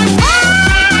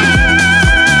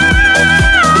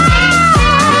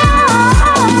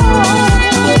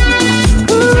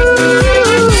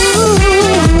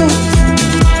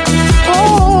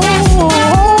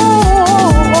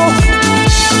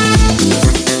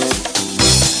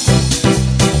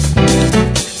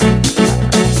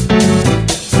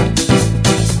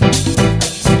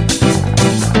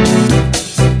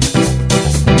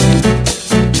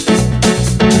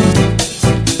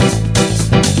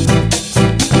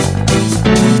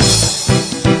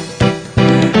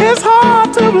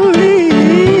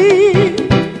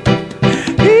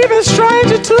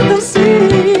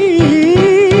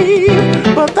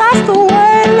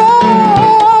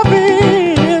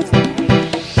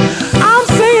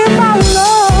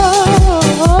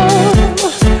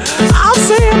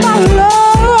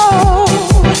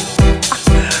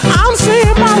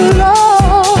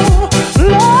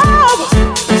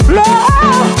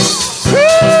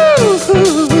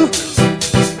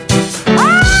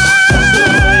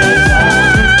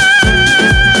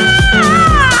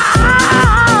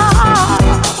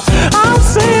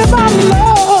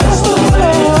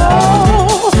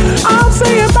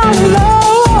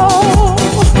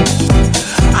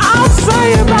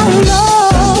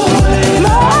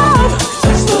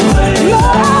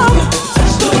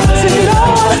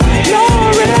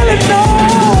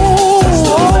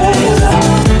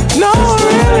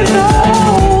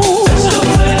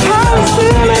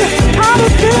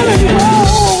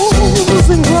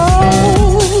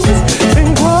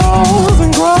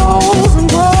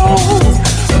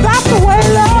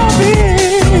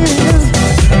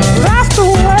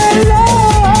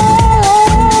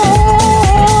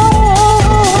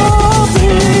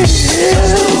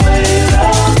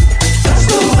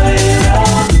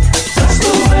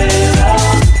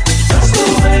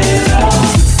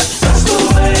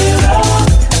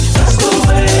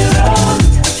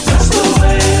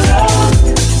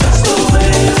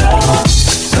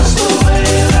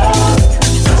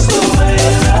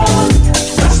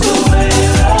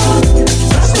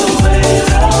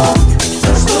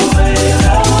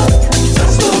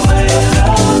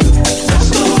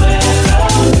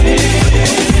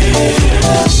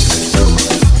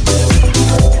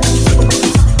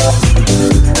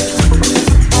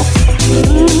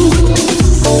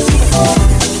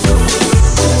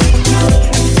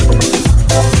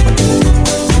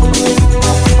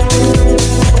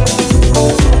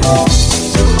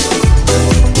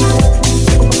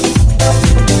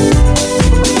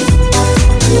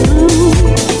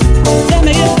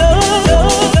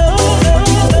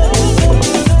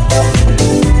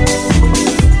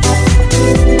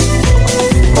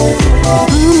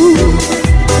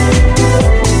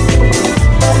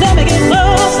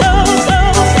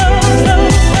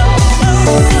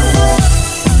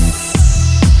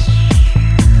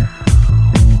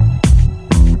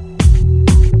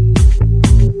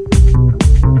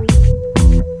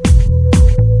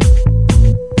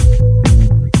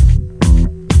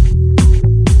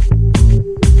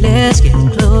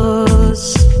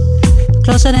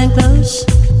 Closer than close,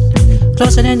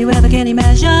 closer than you ever can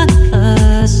imagine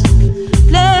us.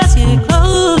 Let's get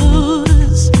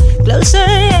close, closer,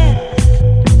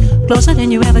 yeah. Closer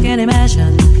than you ever can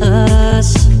imagine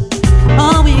us.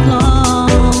 All week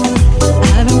long,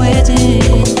 I've been waiting.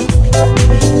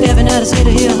 Every night I stay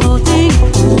to hear the whole thing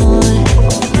on.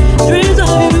 Dreams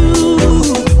of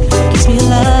you keeps me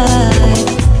alive.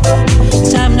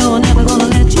 This time, no, I'm never gonna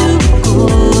let you go.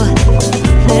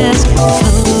 Let's get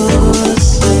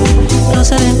close,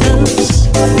 closer than close,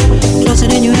 closer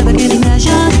than you ever can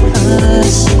imagine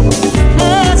us.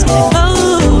 Let's get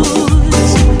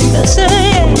close, closer,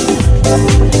 yeah.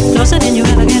 Closer than you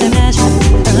ever can imagine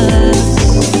us.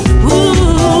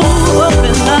 Ooh,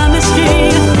 open the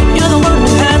mystery. You're the one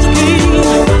who has the key.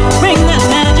 Bring that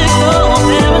magic for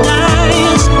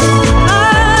paradise.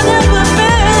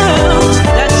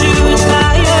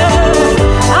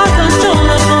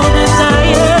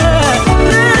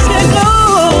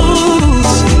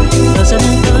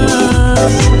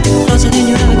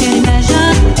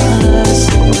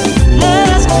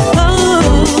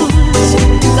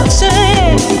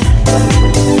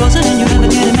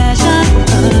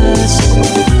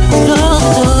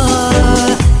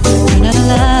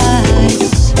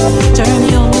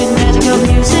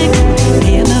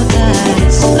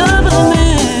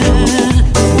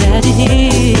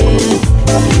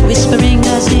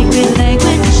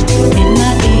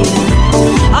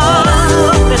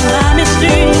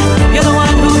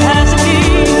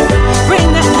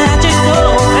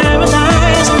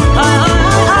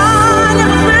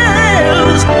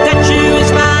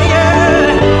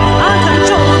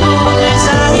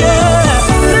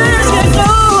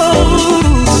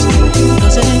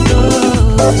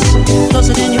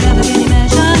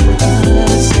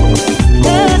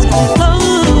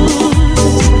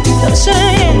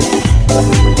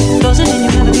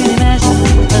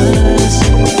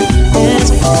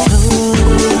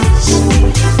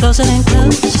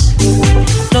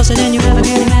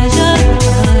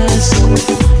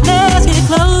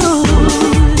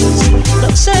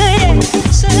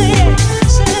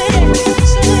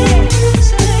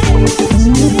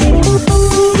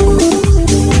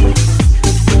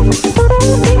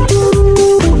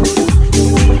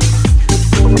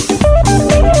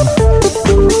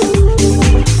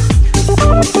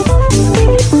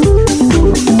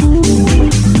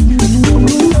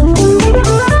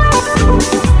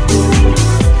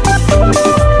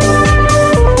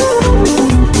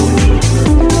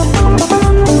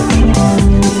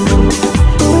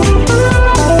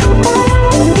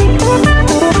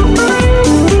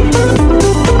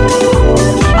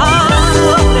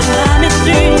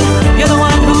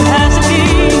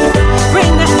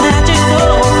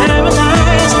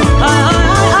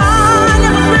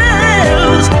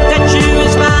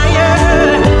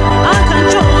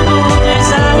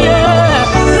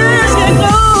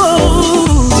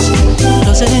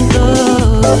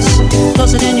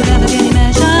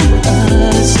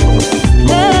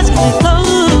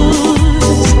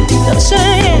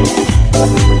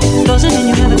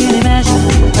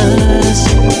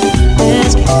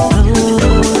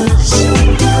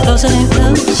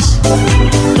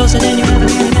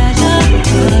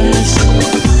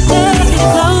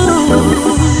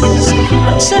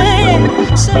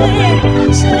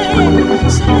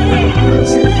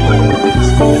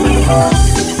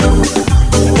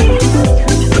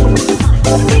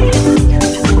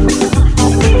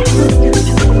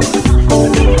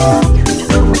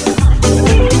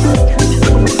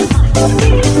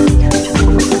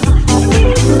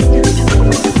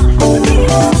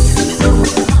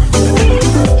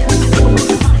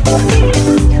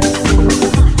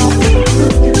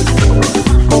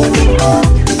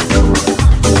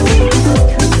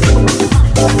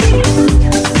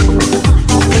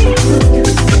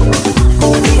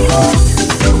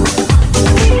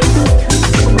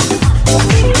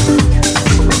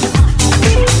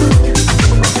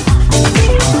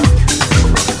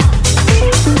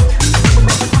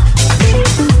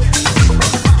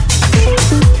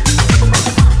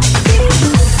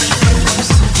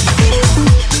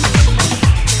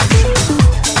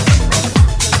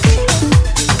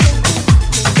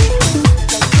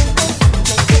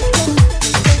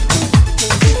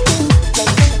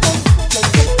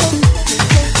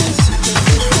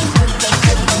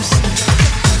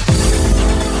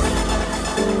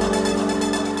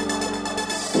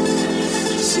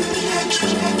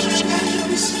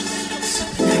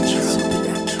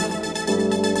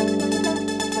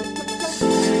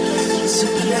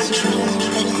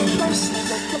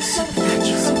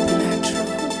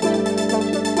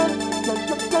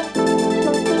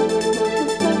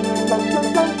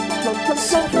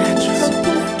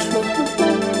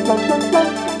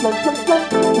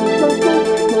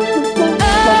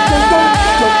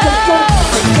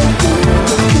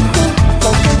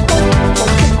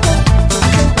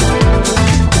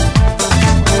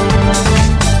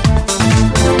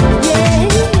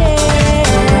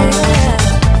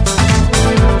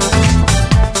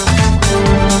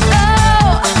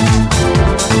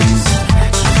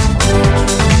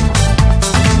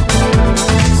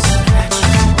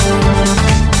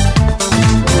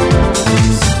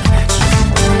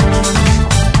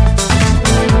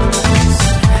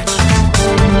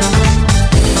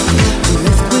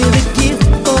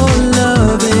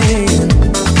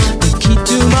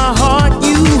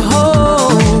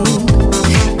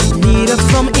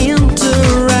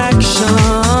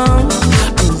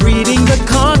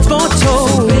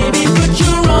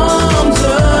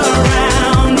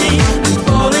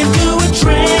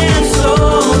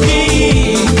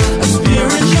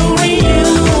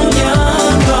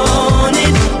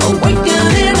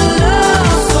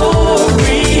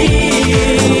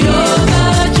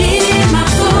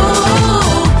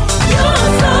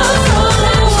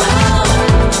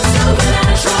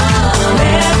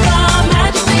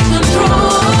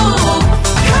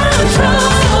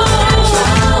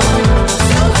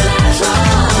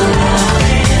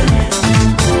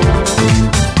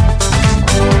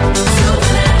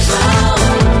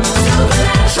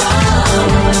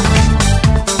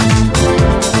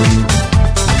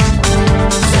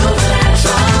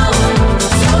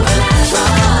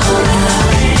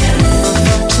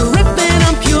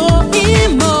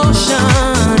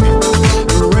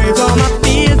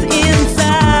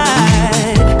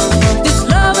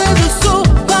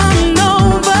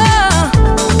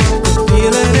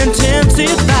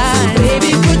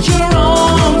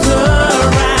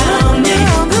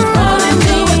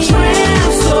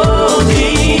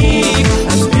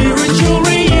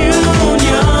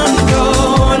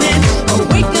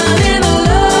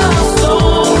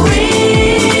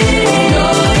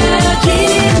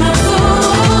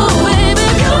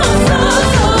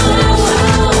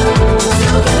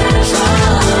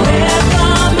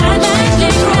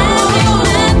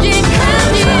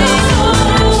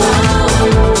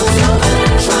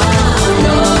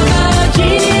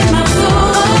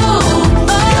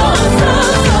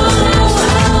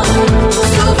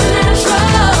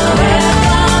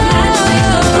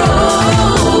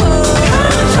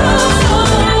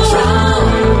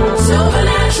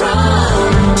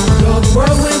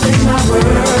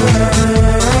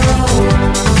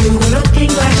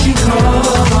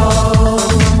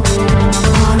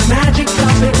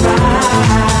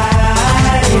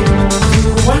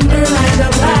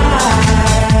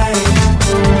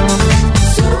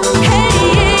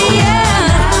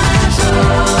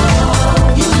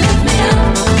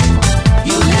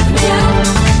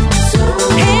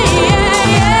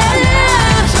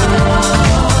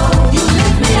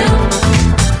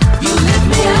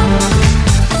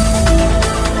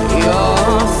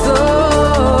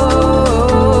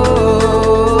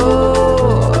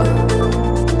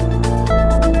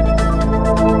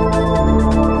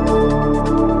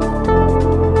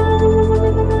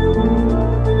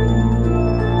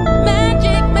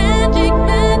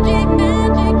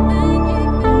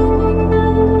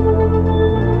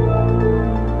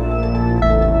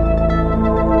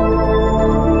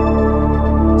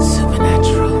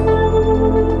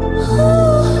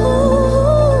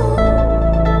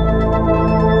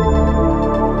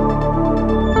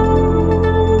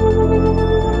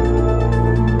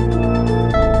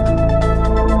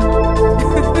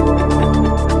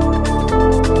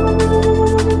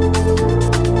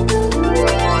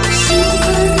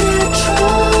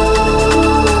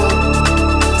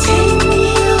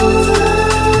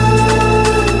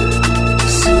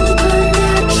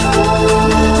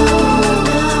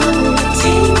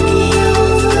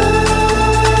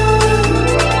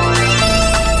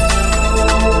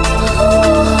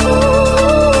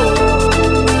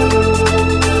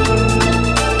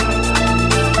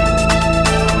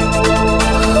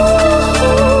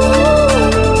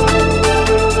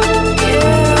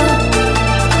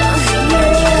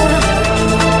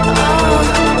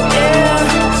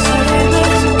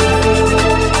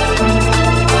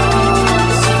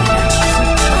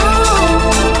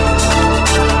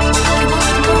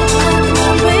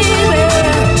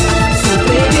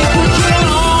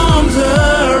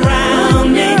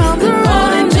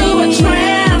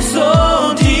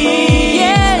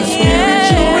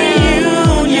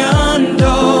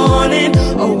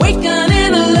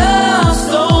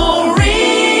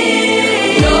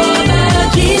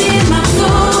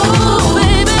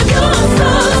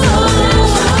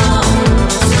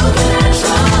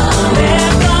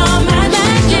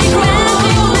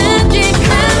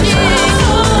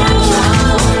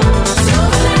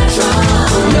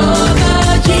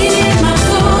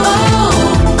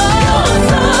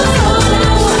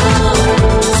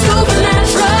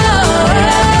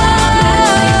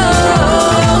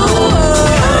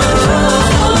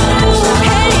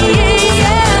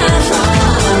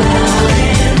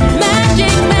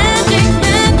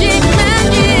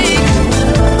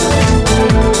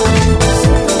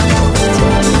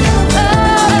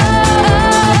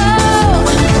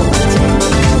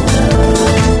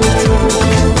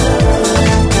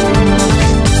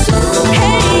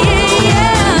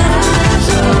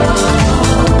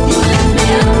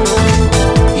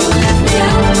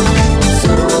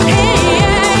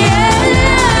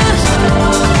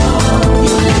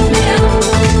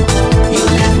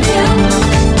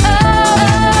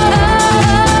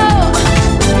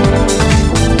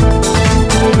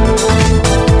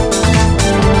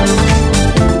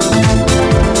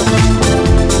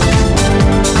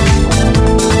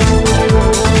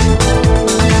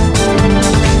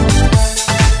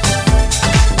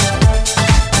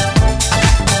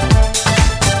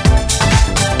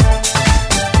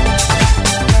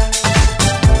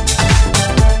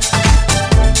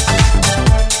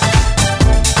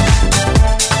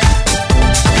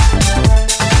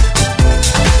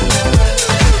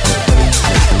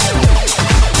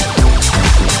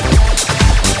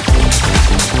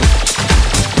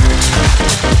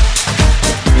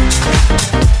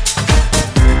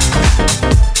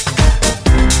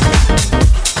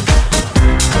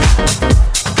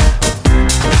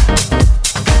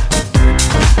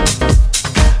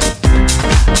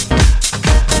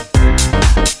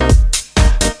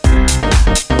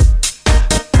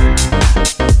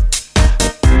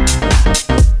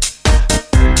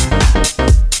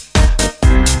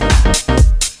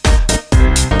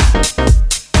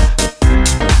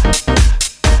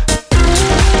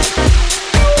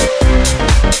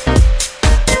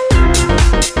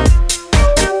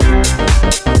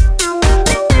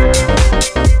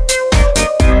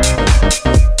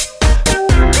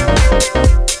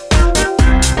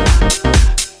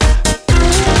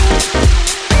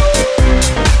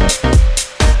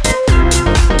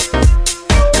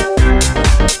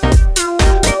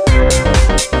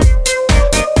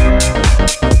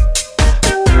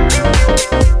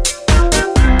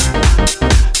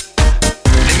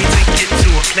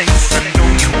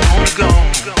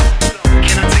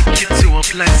 a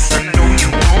place I know you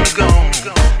wanna go.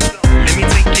 Let me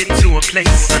take you to a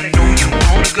place I know you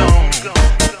wanna go.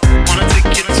 Wanna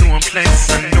take you to a place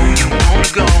I know you wanna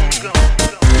go.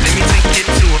 Let me take you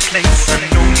to a place I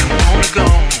know you wanna go.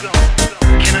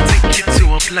 Can I take you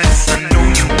to a place I know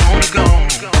you wanna go?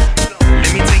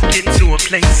 Let me take you to a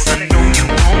place I know you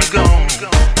wanna go.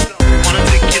 Wanna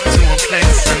take you to a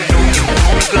place I know you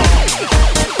wanna go.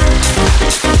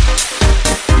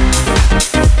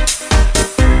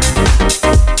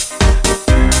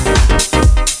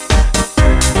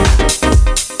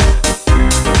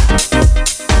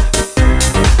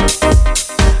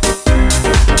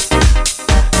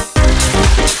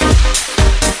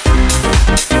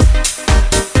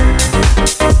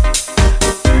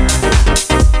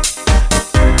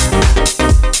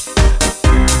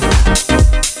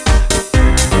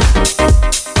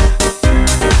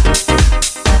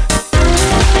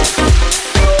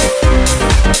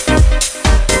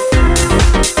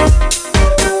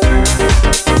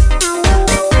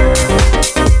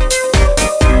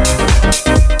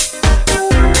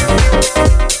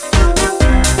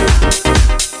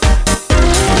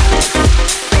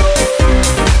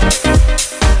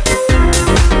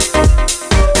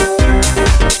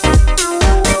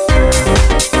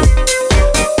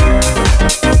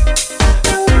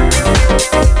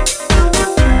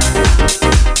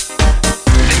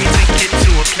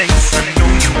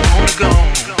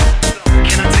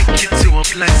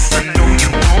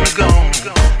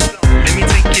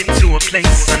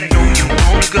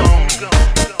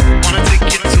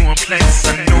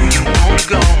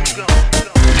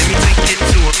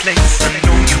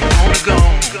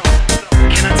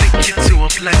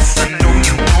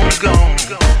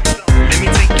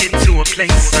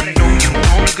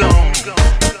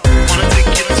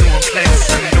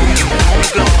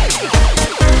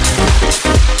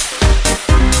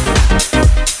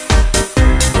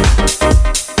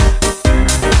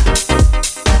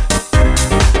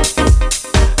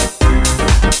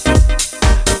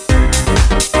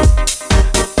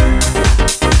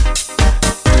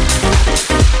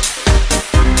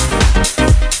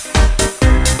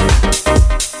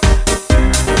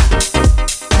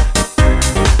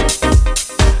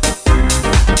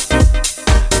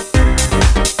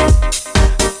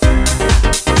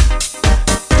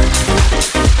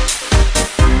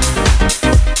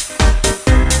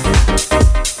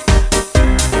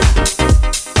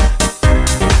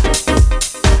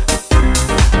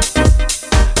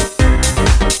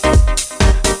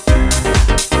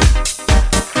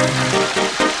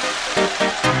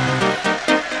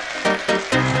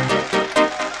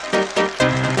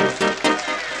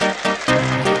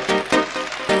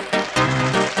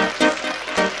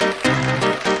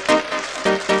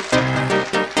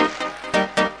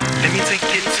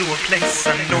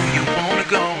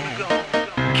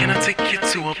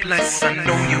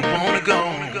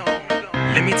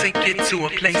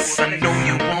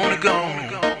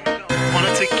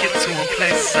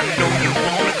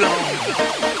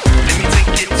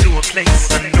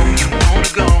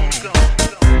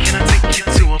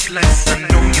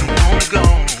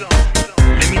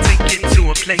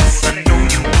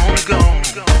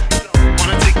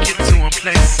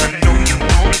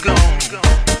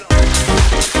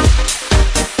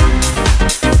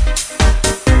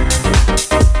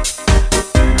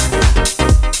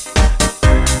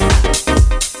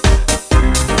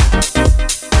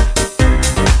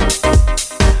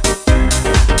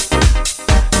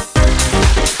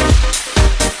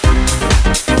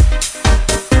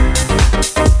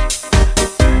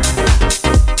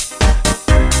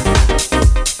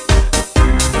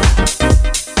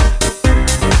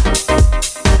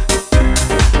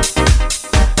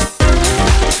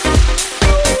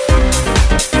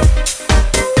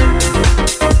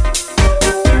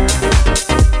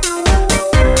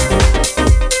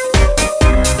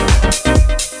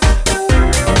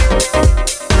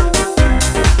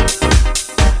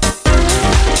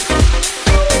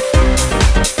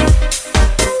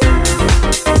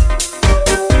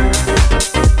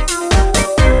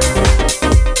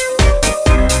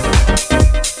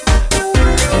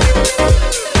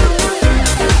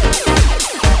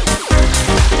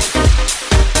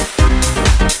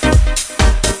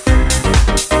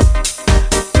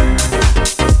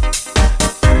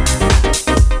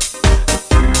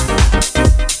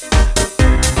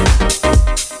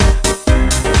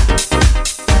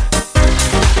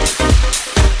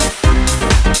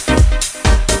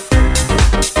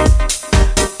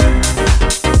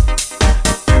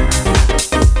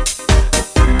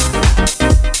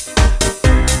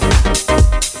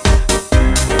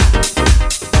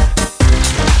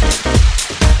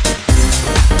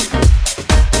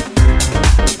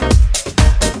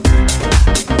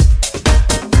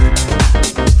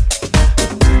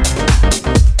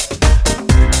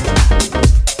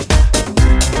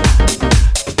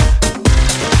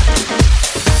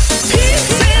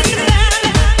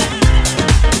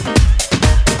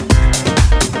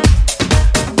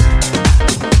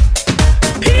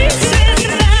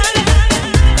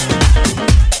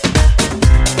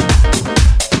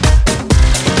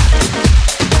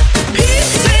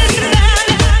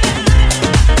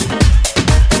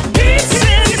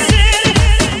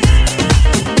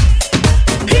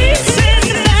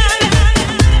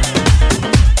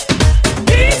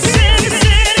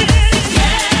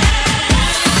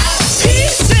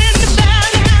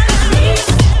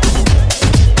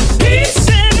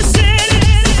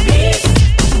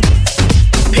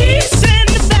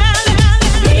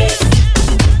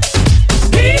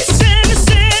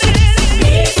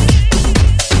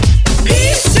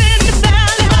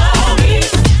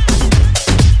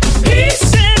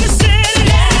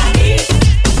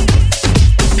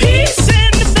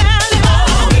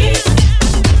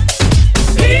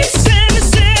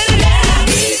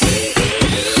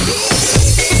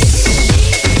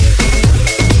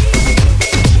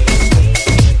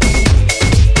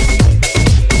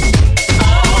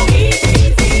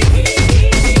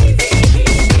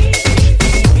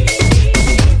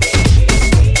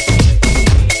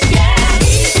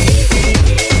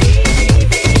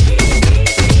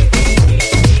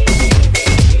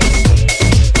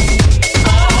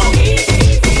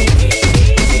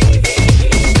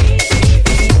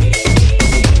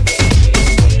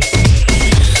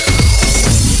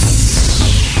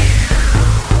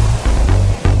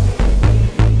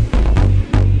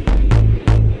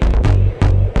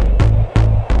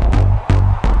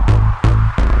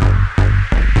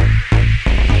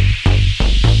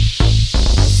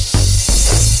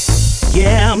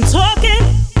 Yeah, I'm talking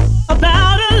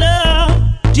about a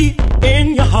love deep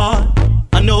in your heart.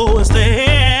 I know it's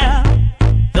there.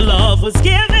 The love was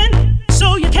given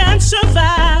so you can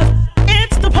survive.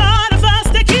 It's the part of us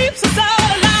that keeps us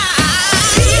all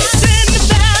alive. Peace in the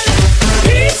valley,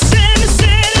 peace in the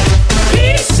city,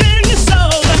 peace in your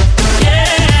soul.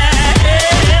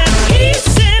 Yeah,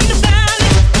 peace in the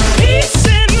valley, peace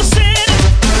in the city,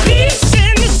 peace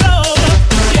in your soul.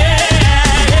 Yeah.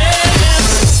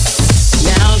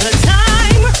 Now the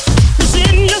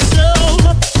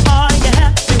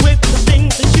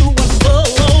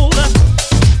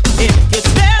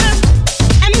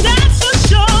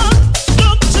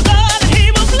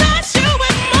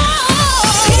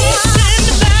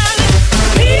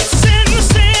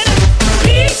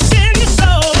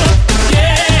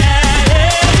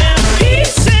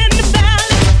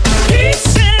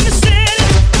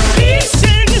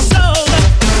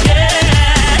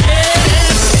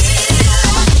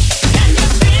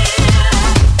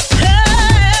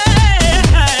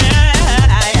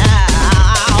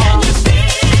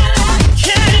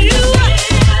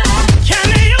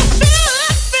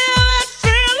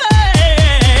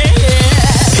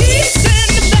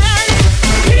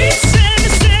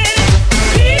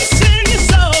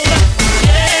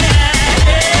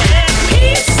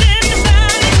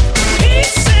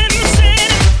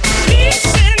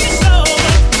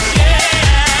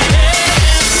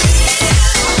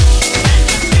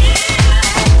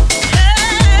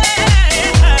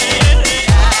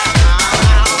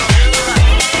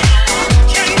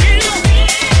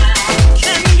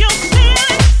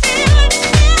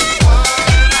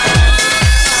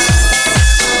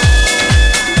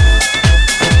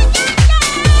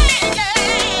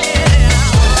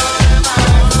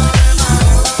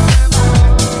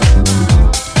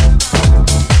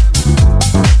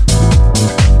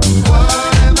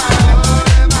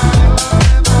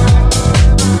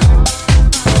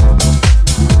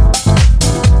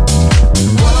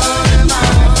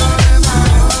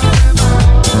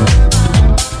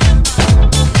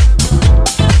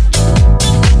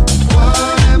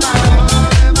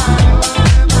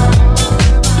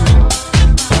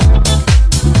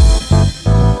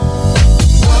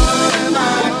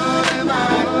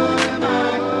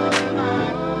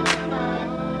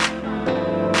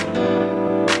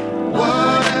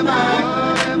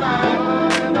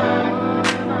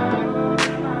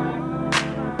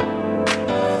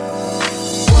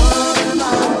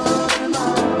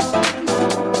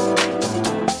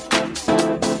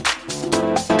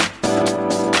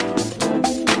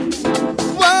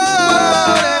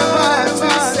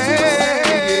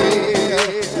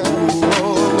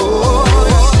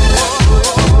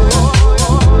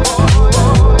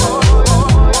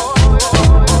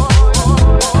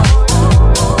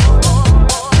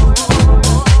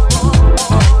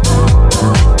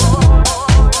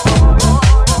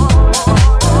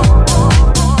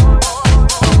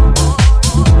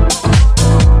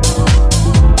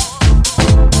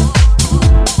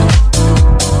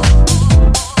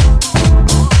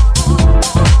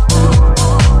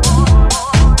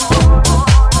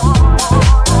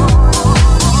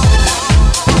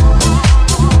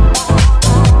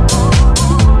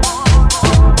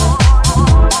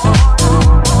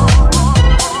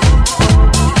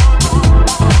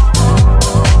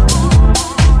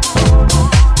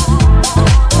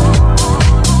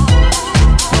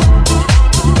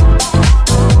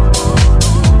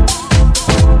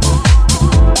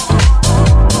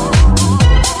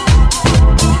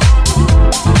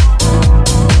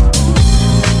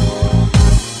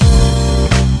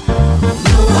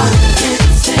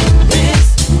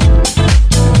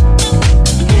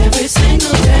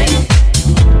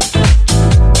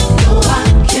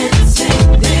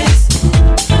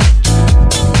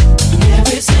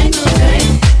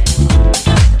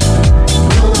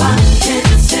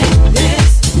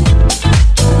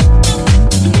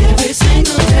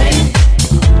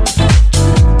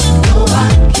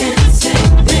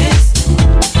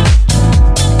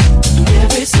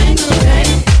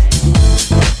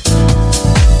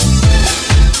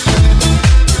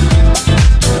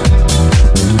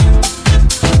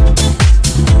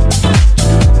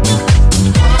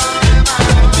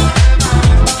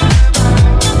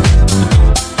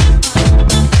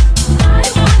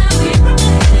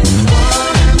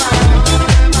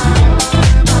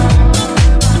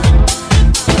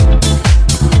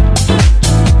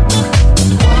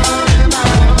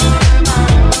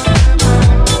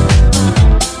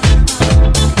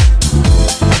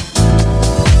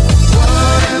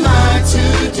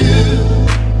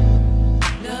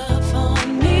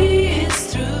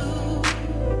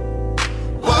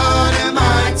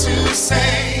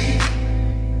say?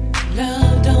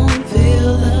 Love don't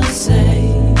feel the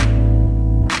same.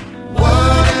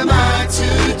 What am I to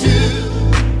do?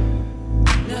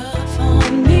 Love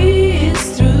for me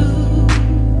is through.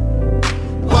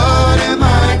 What am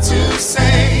I to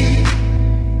say?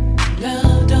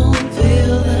 Love don't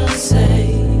feel the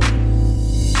same.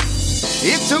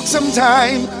 It took some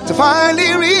time to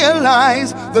finally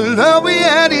realize the love we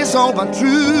had is all but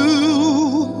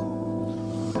true.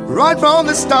 Right from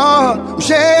the start, we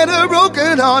shared a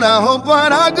broken heart. I hope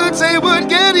what I could say would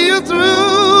get you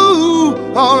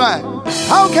through. Alright,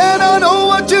 how can I know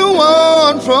what you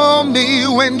want from me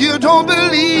when you don't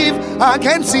believe I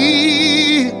can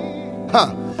see?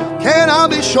 Can I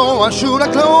be sure, or should I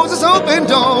close this open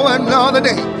door another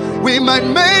day? We might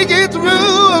make it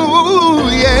through,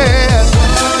 yeah.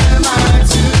 What am I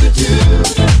to do?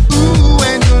 Ooh,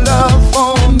 when your love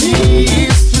for me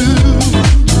is through.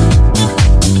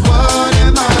 What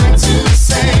am I to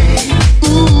say?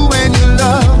 Ooh, when your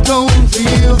love don't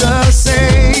feel the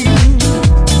same.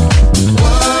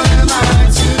 What am I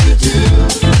to do?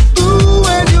 Ooh,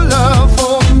 when your love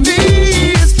for me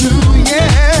is through, yeah,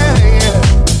 yeah.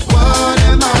 What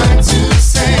am I to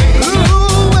say?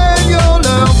 Ooh, when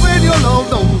your love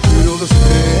don't feel the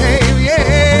same,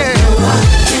 yeah. No, I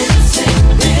can't take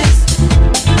this.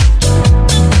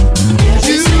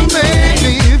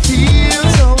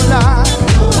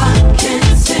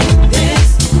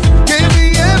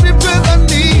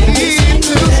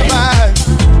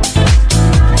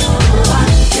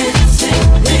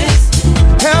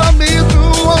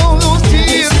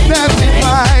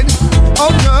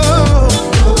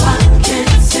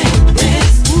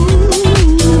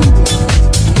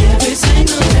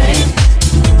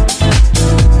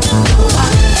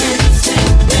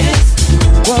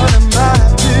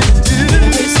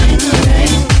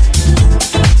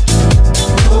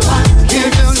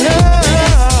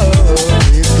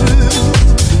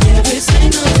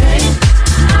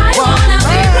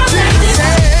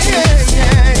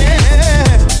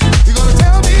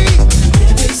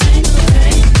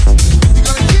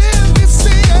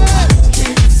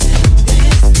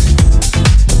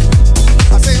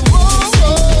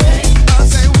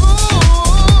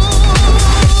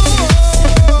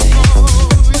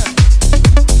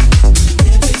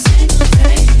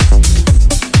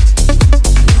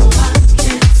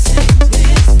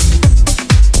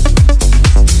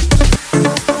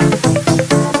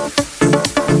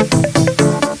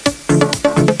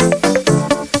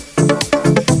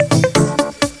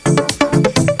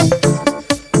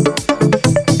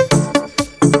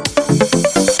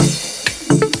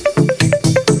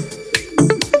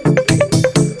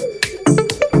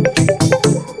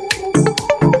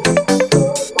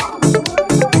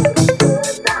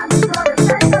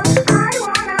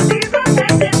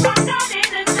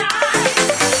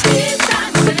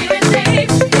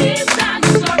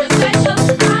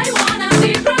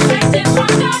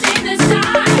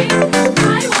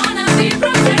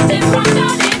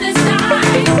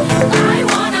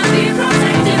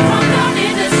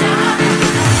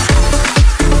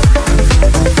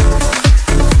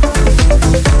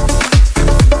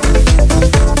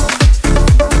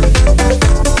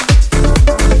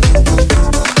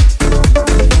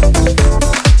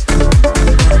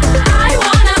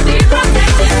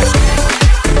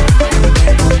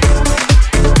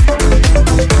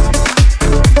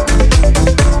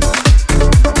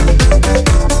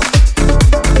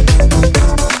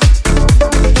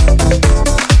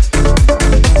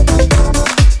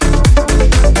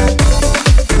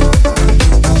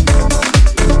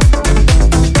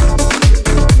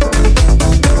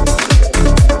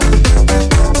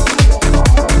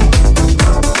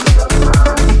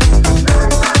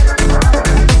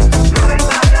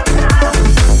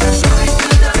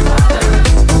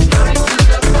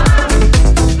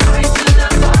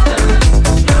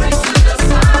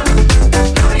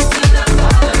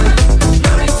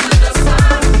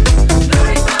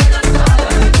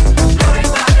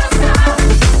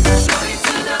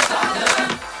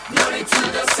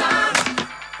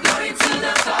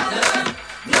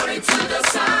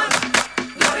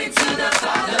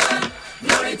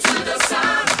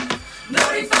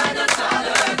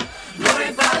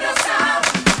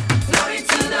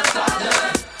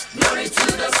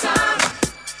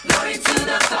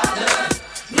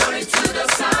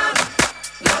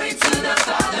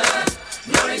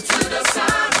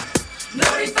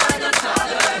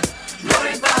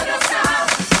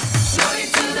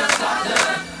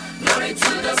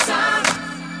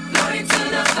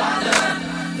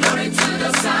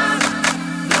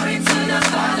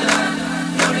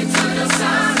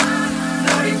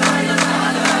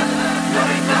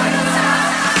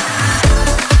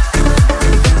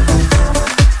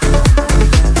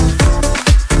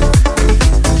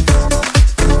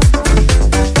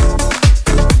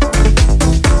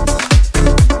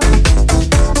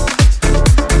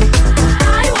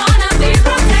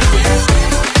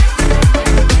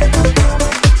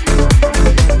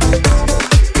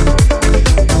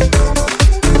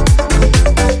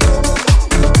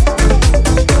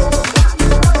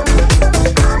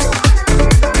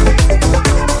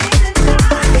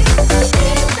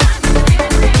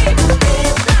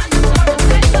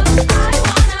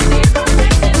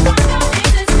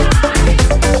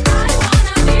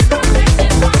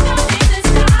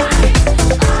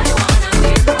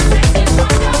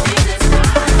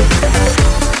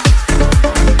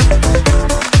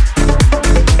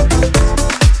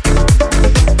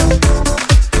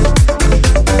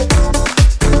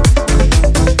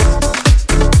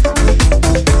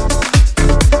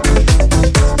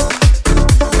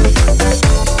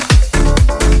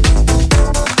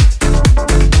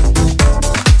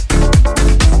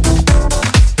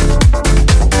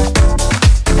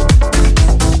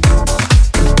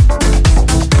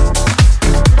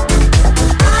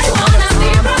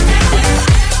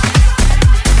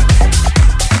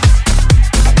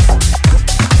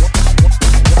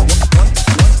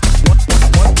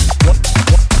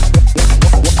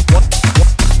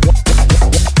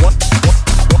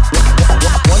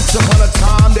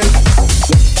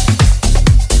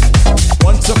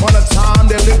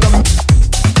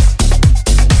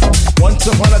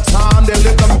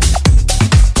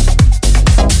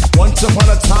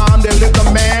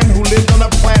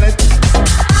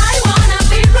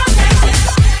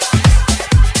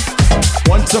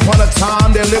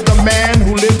 time there lived a man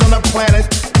who lived on a planet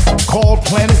called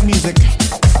Planet Music.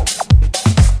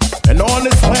 And on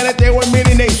this planet there were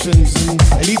many nations,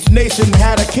 and each nation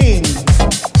had a king,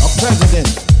 a president.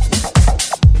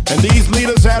 And these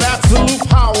leaders had absolute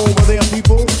power over their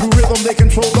people. Through rhythm they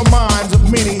controlled the minds of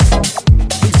many.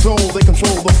 Through soul they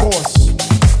controlled the force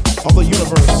of the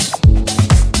universe.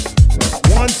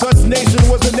 One such nation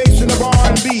was the nation of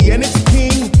R&B, and its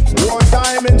king wore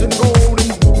diamonds and gold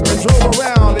and drove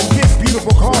around in big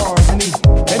beautiful cars, and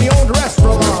he owned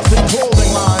restaurants and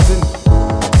clothing lines, and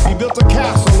he built a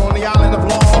castle on the island of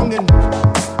Long, and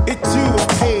it too was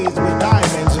paved with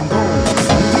diamonds and gold.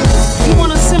 You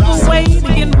want a simple way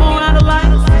to get more out of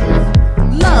life?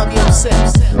 Love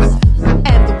yourself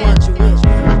and the ones you wish,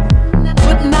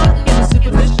 but not in the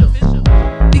superficial.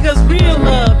 Because real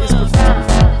love is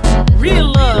profound.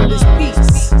 Real love is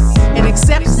peace and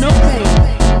accepts no pain.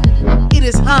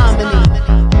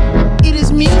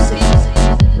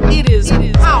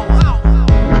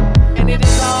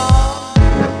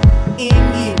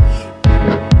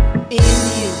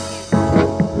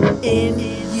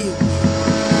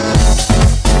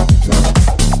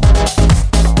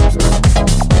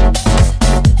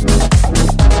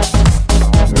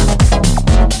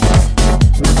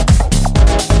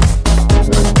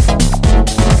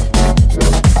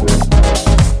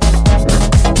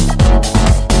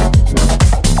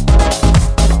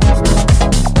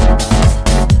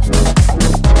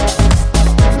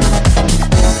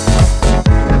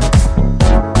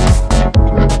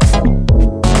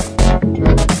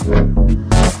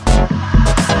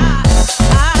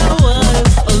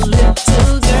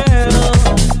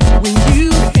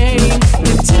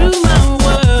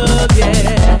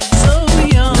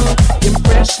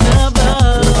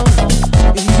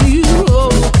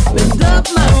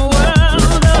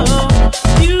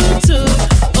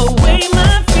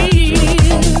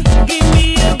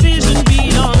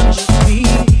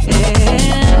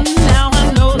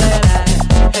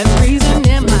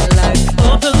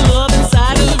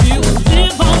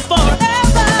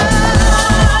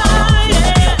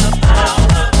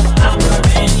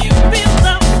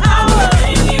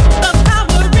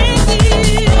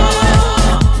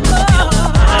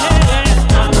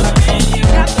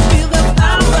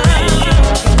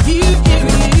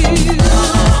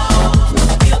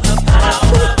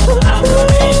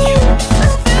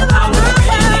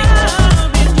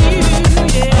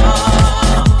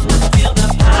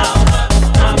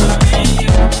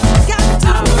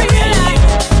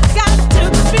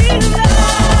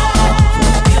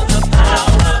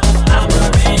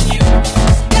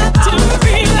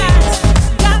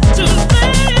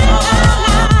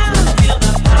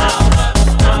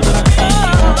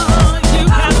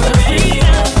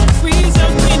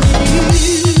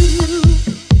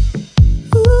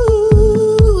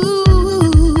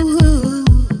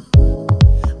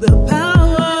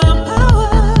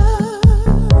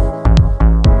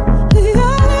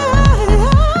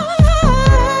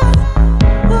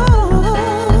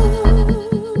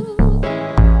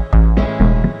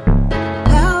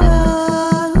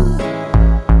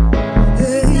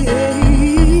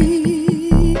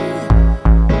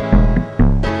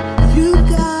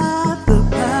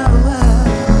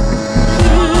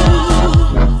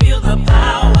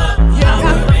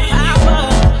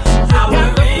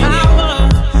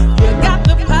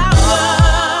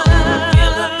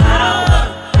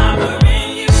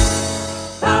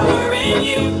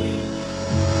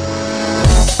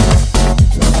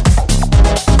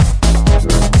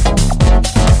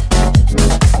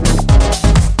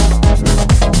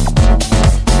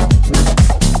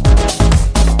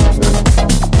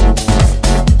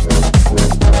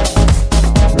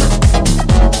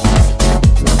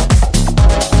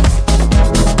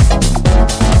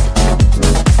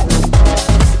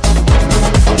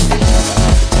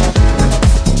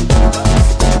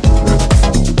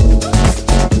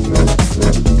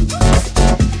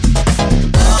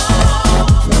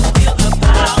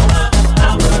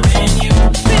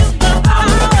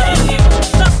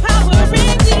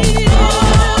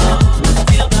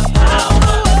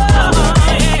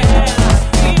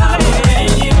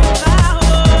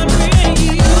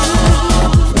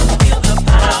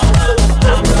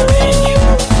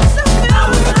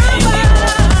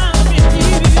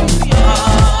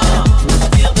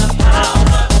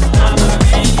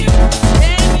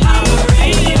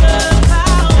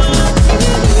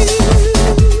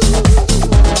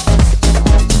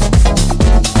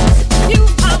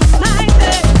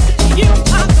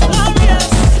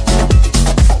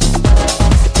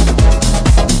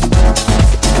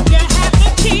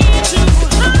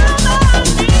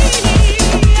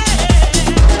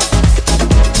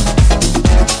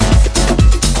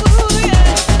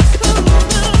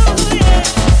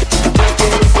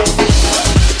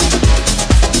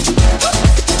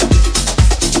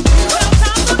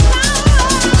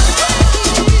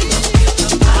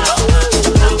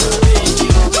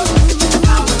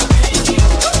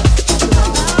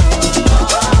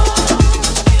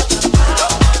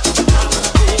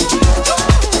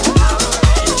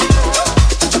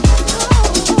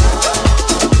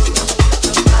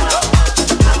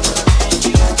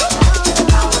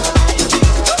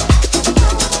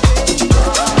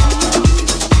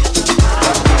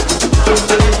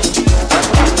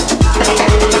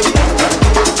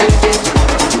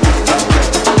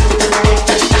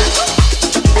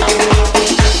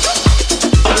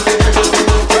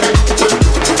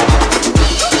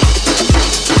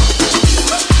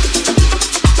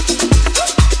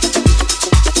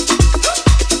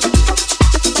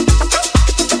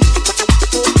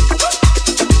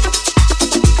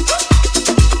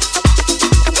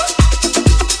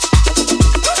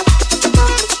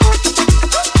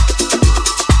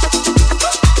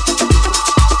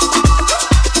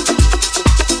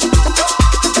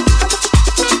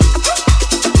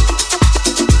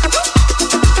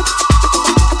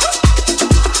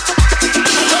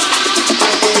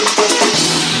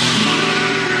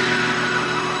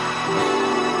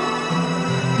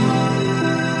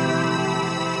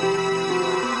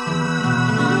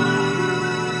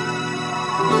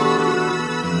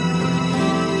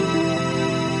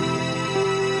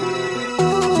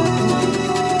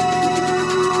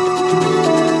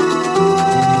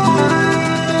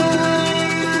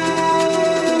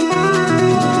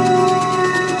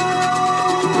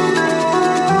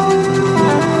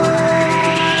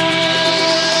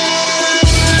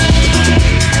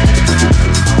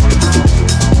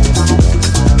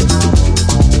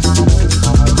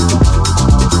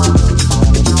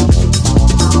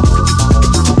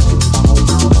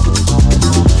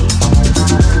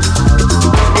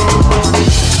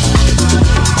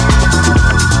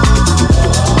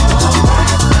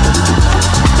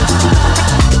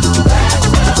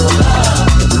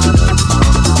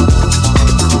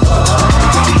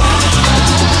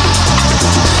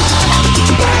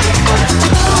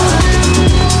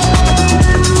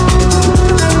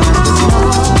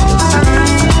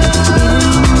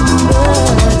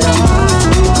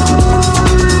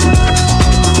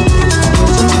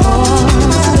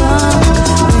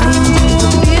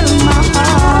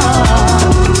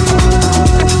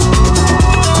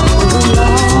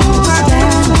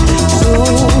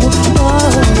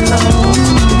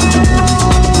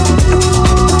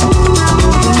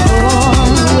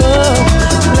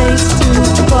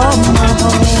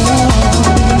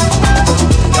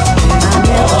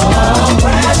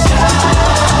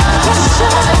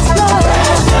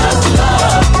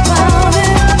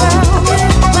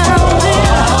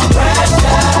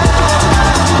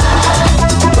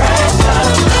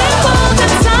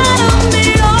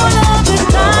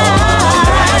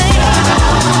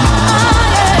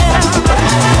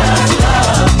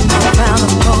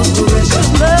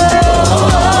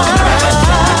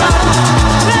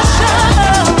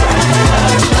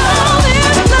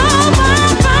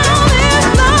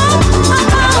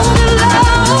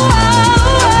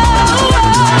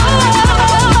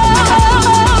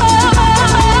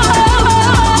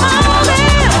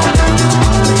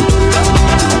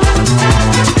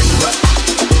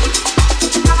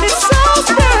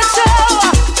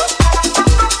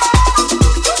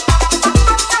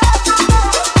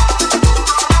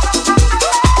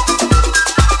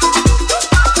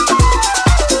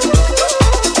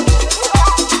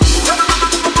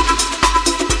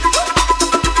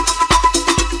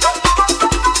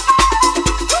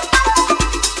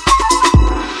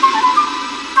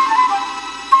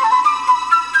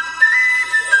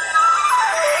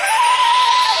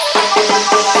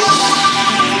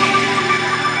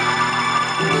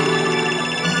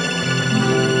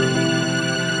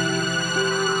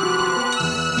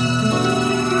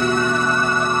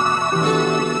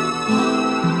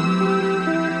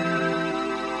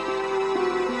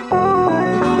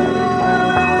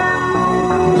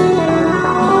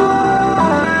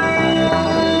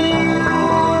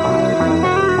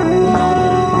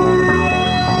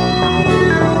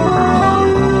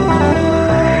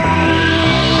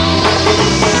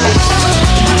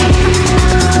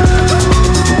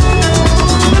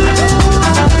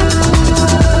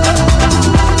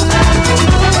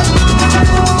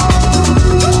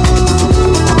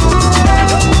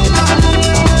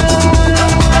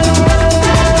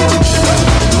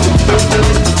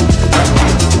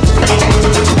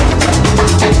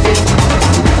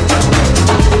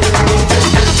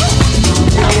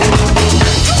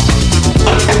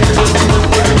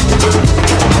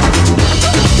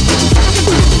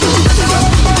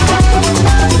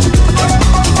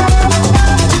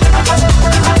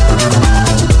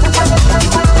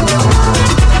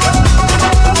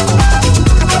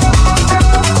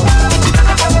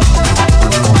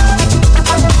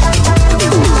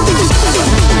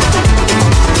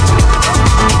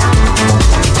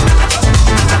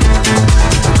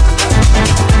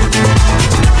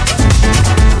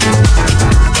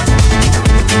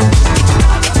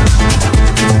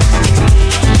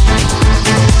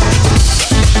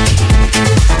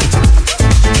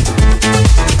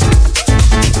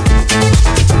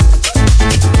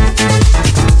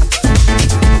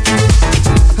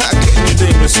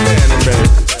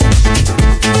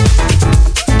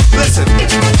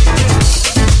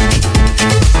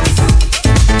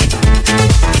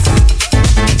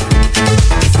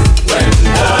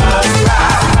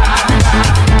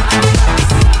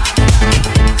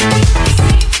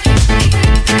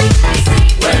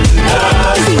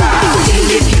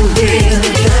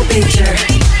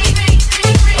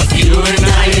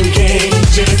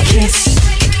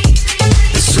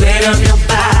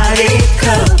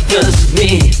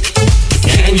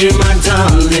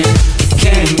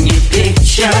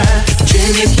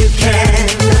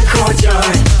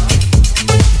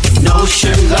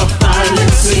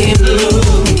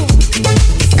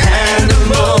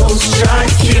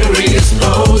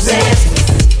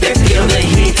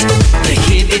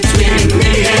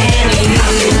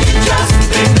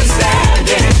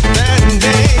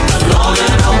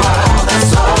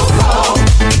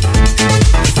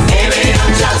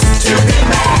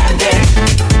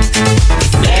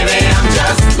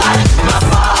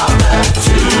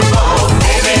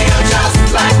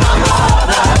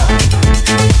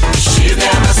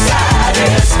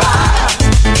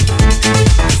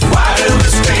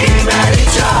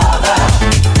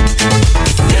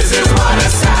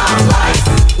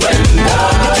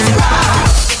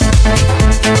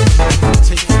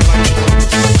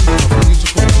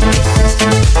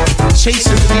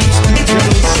 chasing these ghetto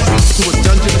streets to a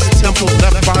dungeonous temple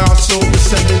left by our soul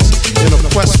descendants in a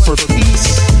quest for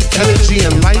peace, energy,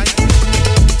 and light.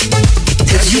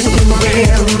 If you can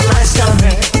wear my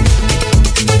stomach,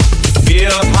 feel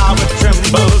how it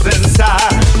trembles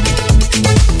inside.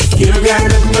 You got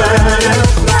the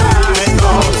butterflies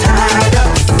all tied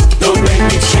up. Don't make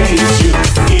me chase you,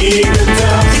 even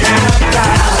though I'm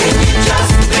proud. If you just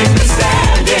leave me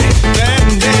standing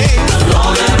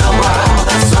alone in a world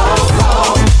that's so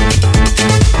cold.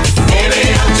 Maybe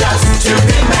I'm just too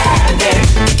demanding.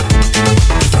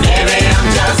 Maybe I'm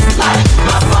just like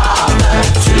my father,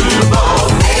 too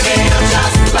bold. Maybe I'm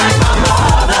just like my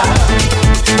mother.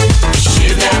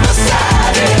 She's never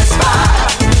satisfied.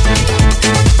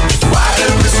 Why do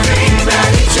we scream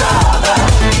at each other?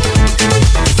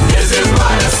 This is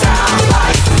what it sounds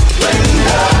like when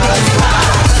doves cry.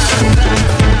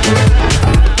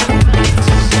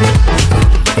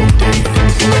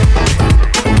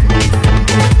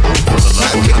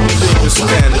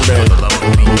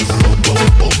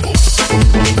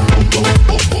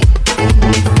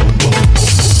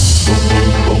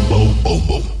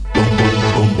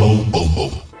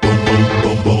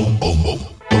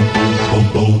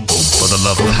 For the love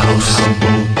of house,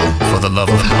 for the love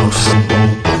of house,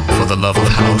 for the love of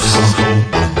house,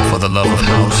 for the love of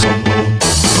house,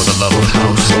 for the love of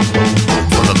house,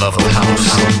 for the love of house,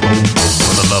 for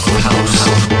the love of house,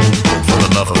 for the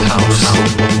love of house, for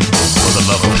the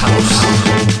love of house, for the love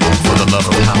of house, for the love of house, for the love of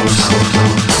house, for the love of house, for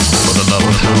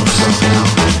the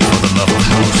love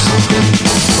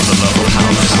of house,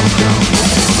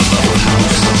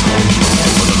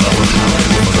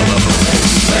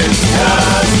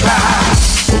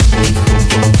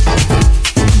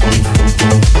 for the love of house,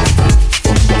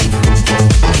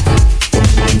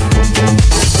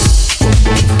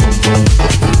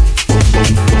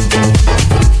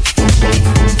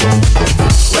 for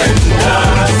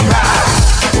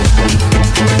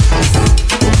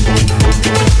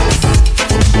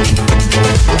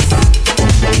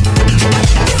the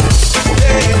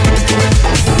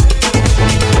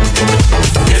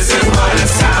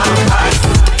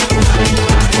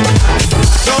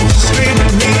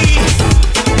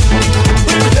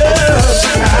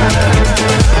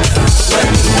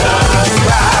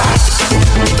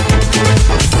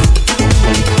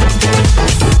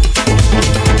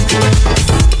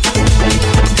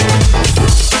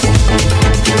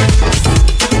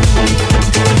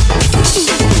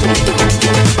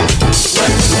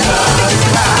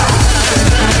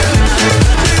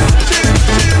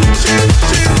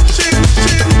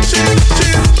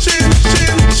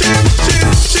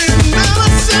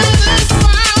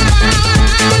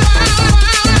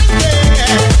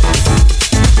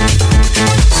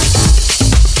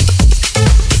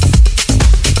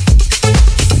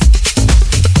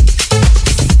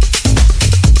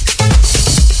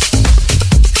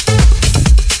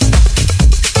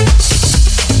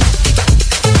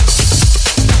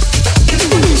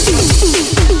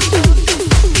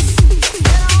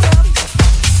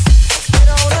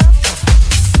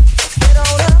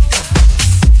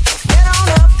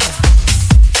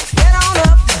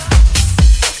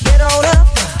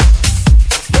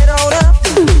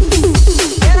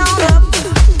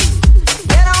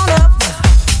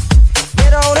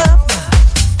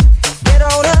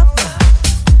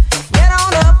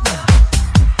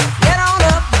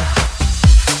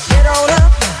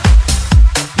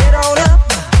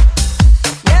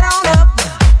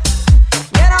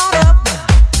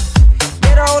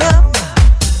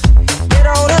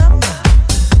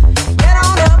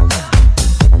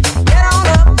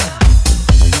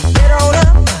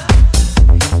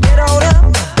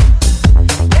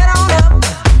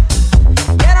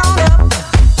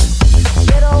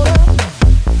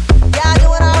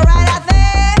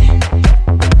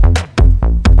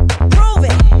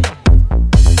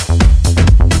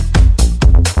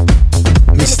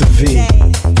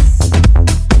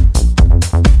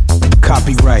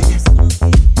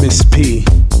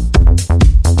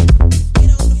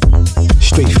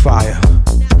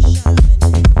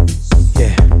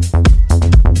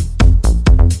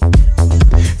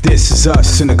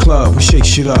In the club, we shake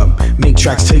shit up. Make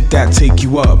tracks, take that, take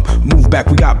you up. Move back,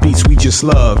 we got beats we just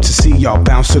love to see y'all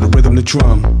bounce to the rhythm, the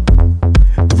drum.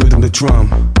 The rhythm, the drum.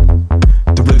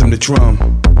 The rhythm, the drum.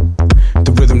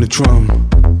 The rhythm, the drum.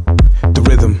 The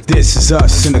rhythm. This is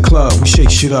us in the club, we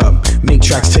shake shit up. Make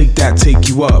tracks, take that, take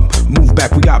you up. Move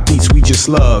back, we got beats we just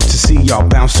love to see y'all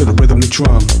bounce to the rhythm, the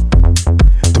drum.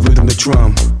 The rhythm, the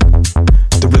drum.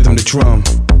 The rhythm, the drum.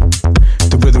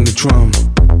 The rhythm, the drum.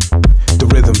 The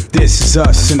rhythm. This is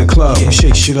us in the club. We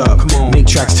shake shit up. Make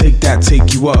tracks, take that,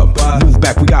 take you up. Move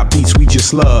back, we got beats we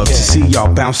just love to see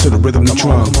y'all bounce to the rhythm, the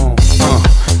drum.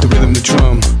 The rhythm, the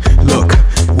drum. Look,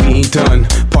 we ain't done.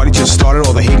 Party just started,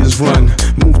 all the haters run.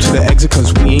 Move to the exit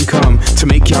cause we ain't come to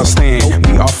make y'all stand.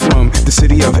 We are from the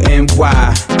city of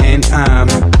NY, and I'm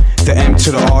the M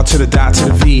to the R to the dot to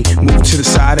the V. Move to the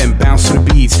side and bounce to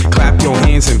the beats. Clap your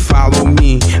hands and follow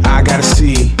me. I gotta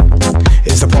see,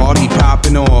 is the party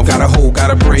popping off? Got a hole,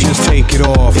 got a break, just take it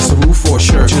off. It's the roof or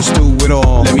shirt, just do it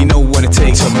all. Let me know what it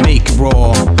takes to make it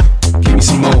raw. Give me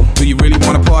some more. Do you really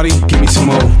wanna party? Give me some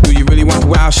more. Do you really want the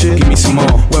wild shit? Give me some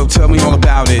more. Well, tell me all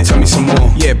about it. Tell me some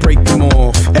more. Yeah, break them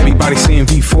off. Everybody saying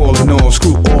V falling off.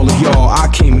 Screw all of y'all. I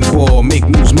came to ball. Make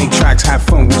moves, make tracks, have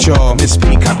fun with y'all. Miss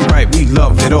P, copyright, we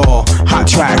love it all. Hot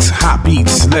tracks, hot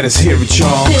beats. Let us hear it,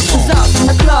 y'all. This is us in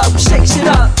the club. We shake shit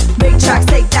up. Make tracks,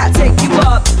 take that, take you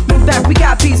up. Move back, we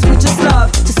got beats we just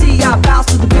love to see y'all bounce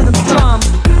to the rhythm, the drum.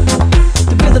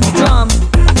 The rhythm, the drum.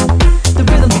 The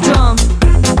rhythm, the drum.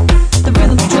 The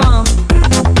rhythm, the drum.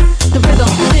 The rhythm,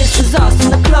 this is us in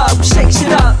the club. We shake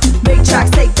shit up. Make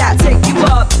tracks, take that, take you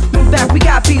up. Move back, we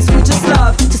got beats we just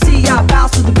love to see y'all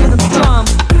bounce to the rhythm, the drum.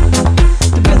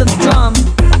 The rhythm, the drum.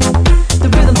 The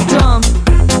rhythm, the drum.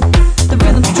 The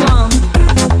rhythm, the drum.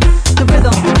 The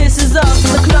rhythm, this is us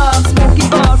in the club. Smoking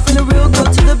bar, feeling real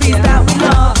good to the beats that we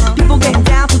love. People getting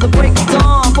down to the break of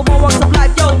dawn. For more walks of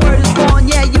life, your word is born.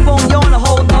 Yeah, you won't yawn to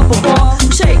hold up a wall.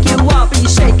 Shake you up and you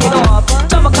shake it off.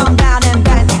 Drummer come down and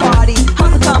bang the party.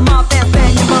 Hustle come up and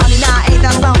spend your money. Nah, ain't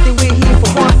that something? We're here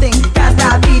for one thing. That's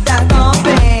that beat, that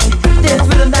thumping. This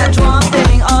rhythm, that drum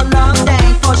thing. A love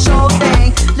thing, for sure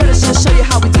thing. Let us just show you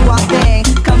how we do our thing.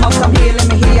 Come up, come here, let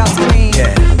me hear y'all scream.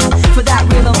 Yeah. For that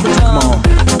rhythm, the drum.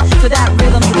 For that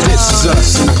rhythm, the drum. This is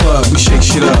us in the club. We shake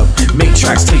shit up. Make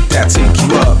tracks, take that, take you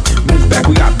up. Move back,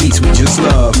 we got beats we just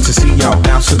love to see y'all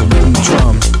bounce to the rhythm, the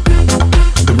drum.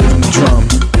 The rhythm, the drum.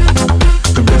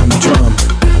 The rhythm, the drum.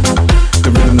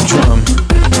 The rhythm, the drum.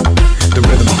 The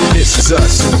rhythm. This is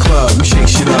us in the club. We shake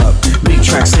shit up. Make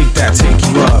tracks, take that, take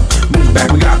you up. Move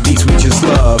back, we got beats we just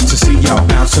love to see y'all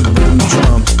bounce to the rhythm, the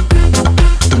drum.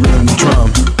 The rhythm, the drum.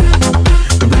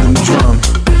 The rhythm, the drum.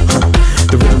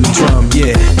 The rhythm, the drum.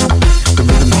 Yeah. The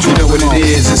rhythm, the drum. You know what it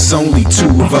is? It's only two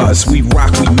of us. We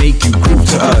rock, we make you groove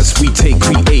to us. We take,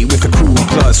 create with a crew and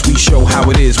plus. We show how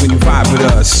it is when you vibe with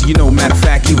us. You know, matter of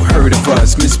fact, you heard of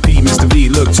us. Miss P, Mr. V,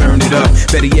 look, turn it up.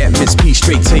 Better yet, Miss P,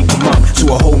 straight take them up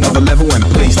to a whole nother level and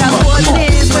blaze them up. That's what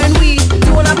it is when we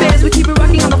doing our best. We keep it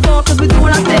rocking on the floor cause we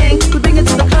doing our thing. We bring it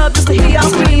to the club just to hear y'all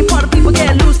scream. Part of people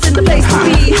get loose in the place to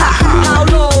be. Ha ha. How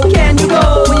low can you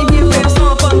go when you hear a favorite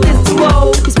song from this to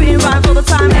O? You spin rhymes all the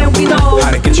time and we know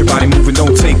how to get your body moving,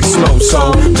 don't take it slow.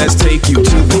 So let's take you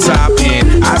to the top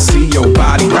and I see your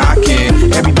body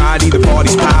rocking. Everybody, the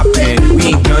party's popping.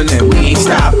 We ain't done and we ain't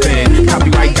stopping.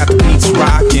 Copyright got the beats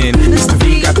rocking. Mr.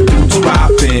 V got the dudes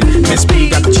popping. Miss P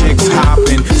got the chicks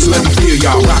hopping. So let me feel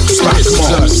y'all rock the spot.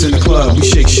 Come on. Us in the club, we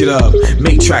shake shit up.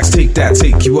 Make tracks, take that,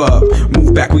 take you up.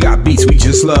 Move back, we got beats we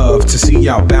just love to see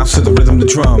y'all bounce to the rhythm, the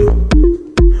drum.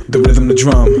 The rhythm, the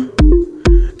drum.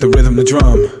 The rhythm, the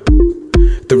drum.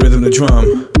 The rhythm, the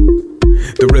drum.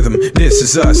 The rhythm, this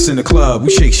is us in the club. We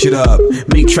shake shit up.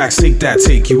 Make tracks, take that,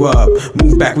 take you up.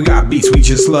 Move back, we got beats we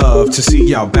just love to see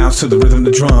y'all bounce to the rhythm,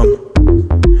 the drum.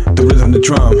 The rhythm, the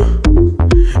drum.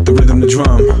 The rhythm, the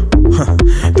drum.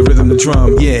 The rhythm, the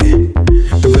drum, yeah.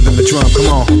 The rhythm, the drum, come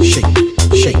on. Shake,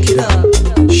 shake it up.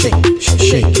 Shake,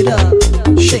 shake it up.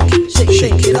 Shake,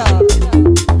 shake it up.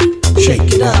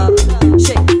 Shake it up.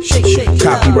 Shake, shake it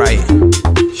up. Copyright.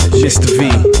 Mr. V,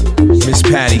 Miss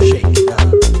Patty.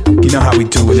 You know how we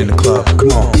do it in the club.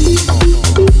 Come on.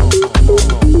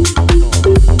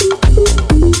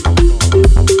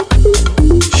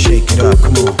 Shake it up,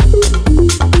 come on.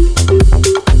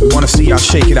 We wanna see y'all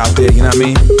shake it out there, you know what I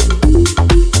mean?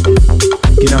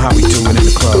 You know how we do it in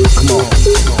the club. Come on.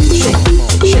 Shake,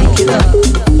 shake it up.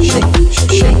 Shake,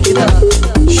 shake it up.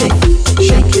 Shake,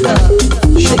 shake it up.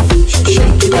 Shake,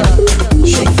 shake it up.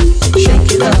 Shake.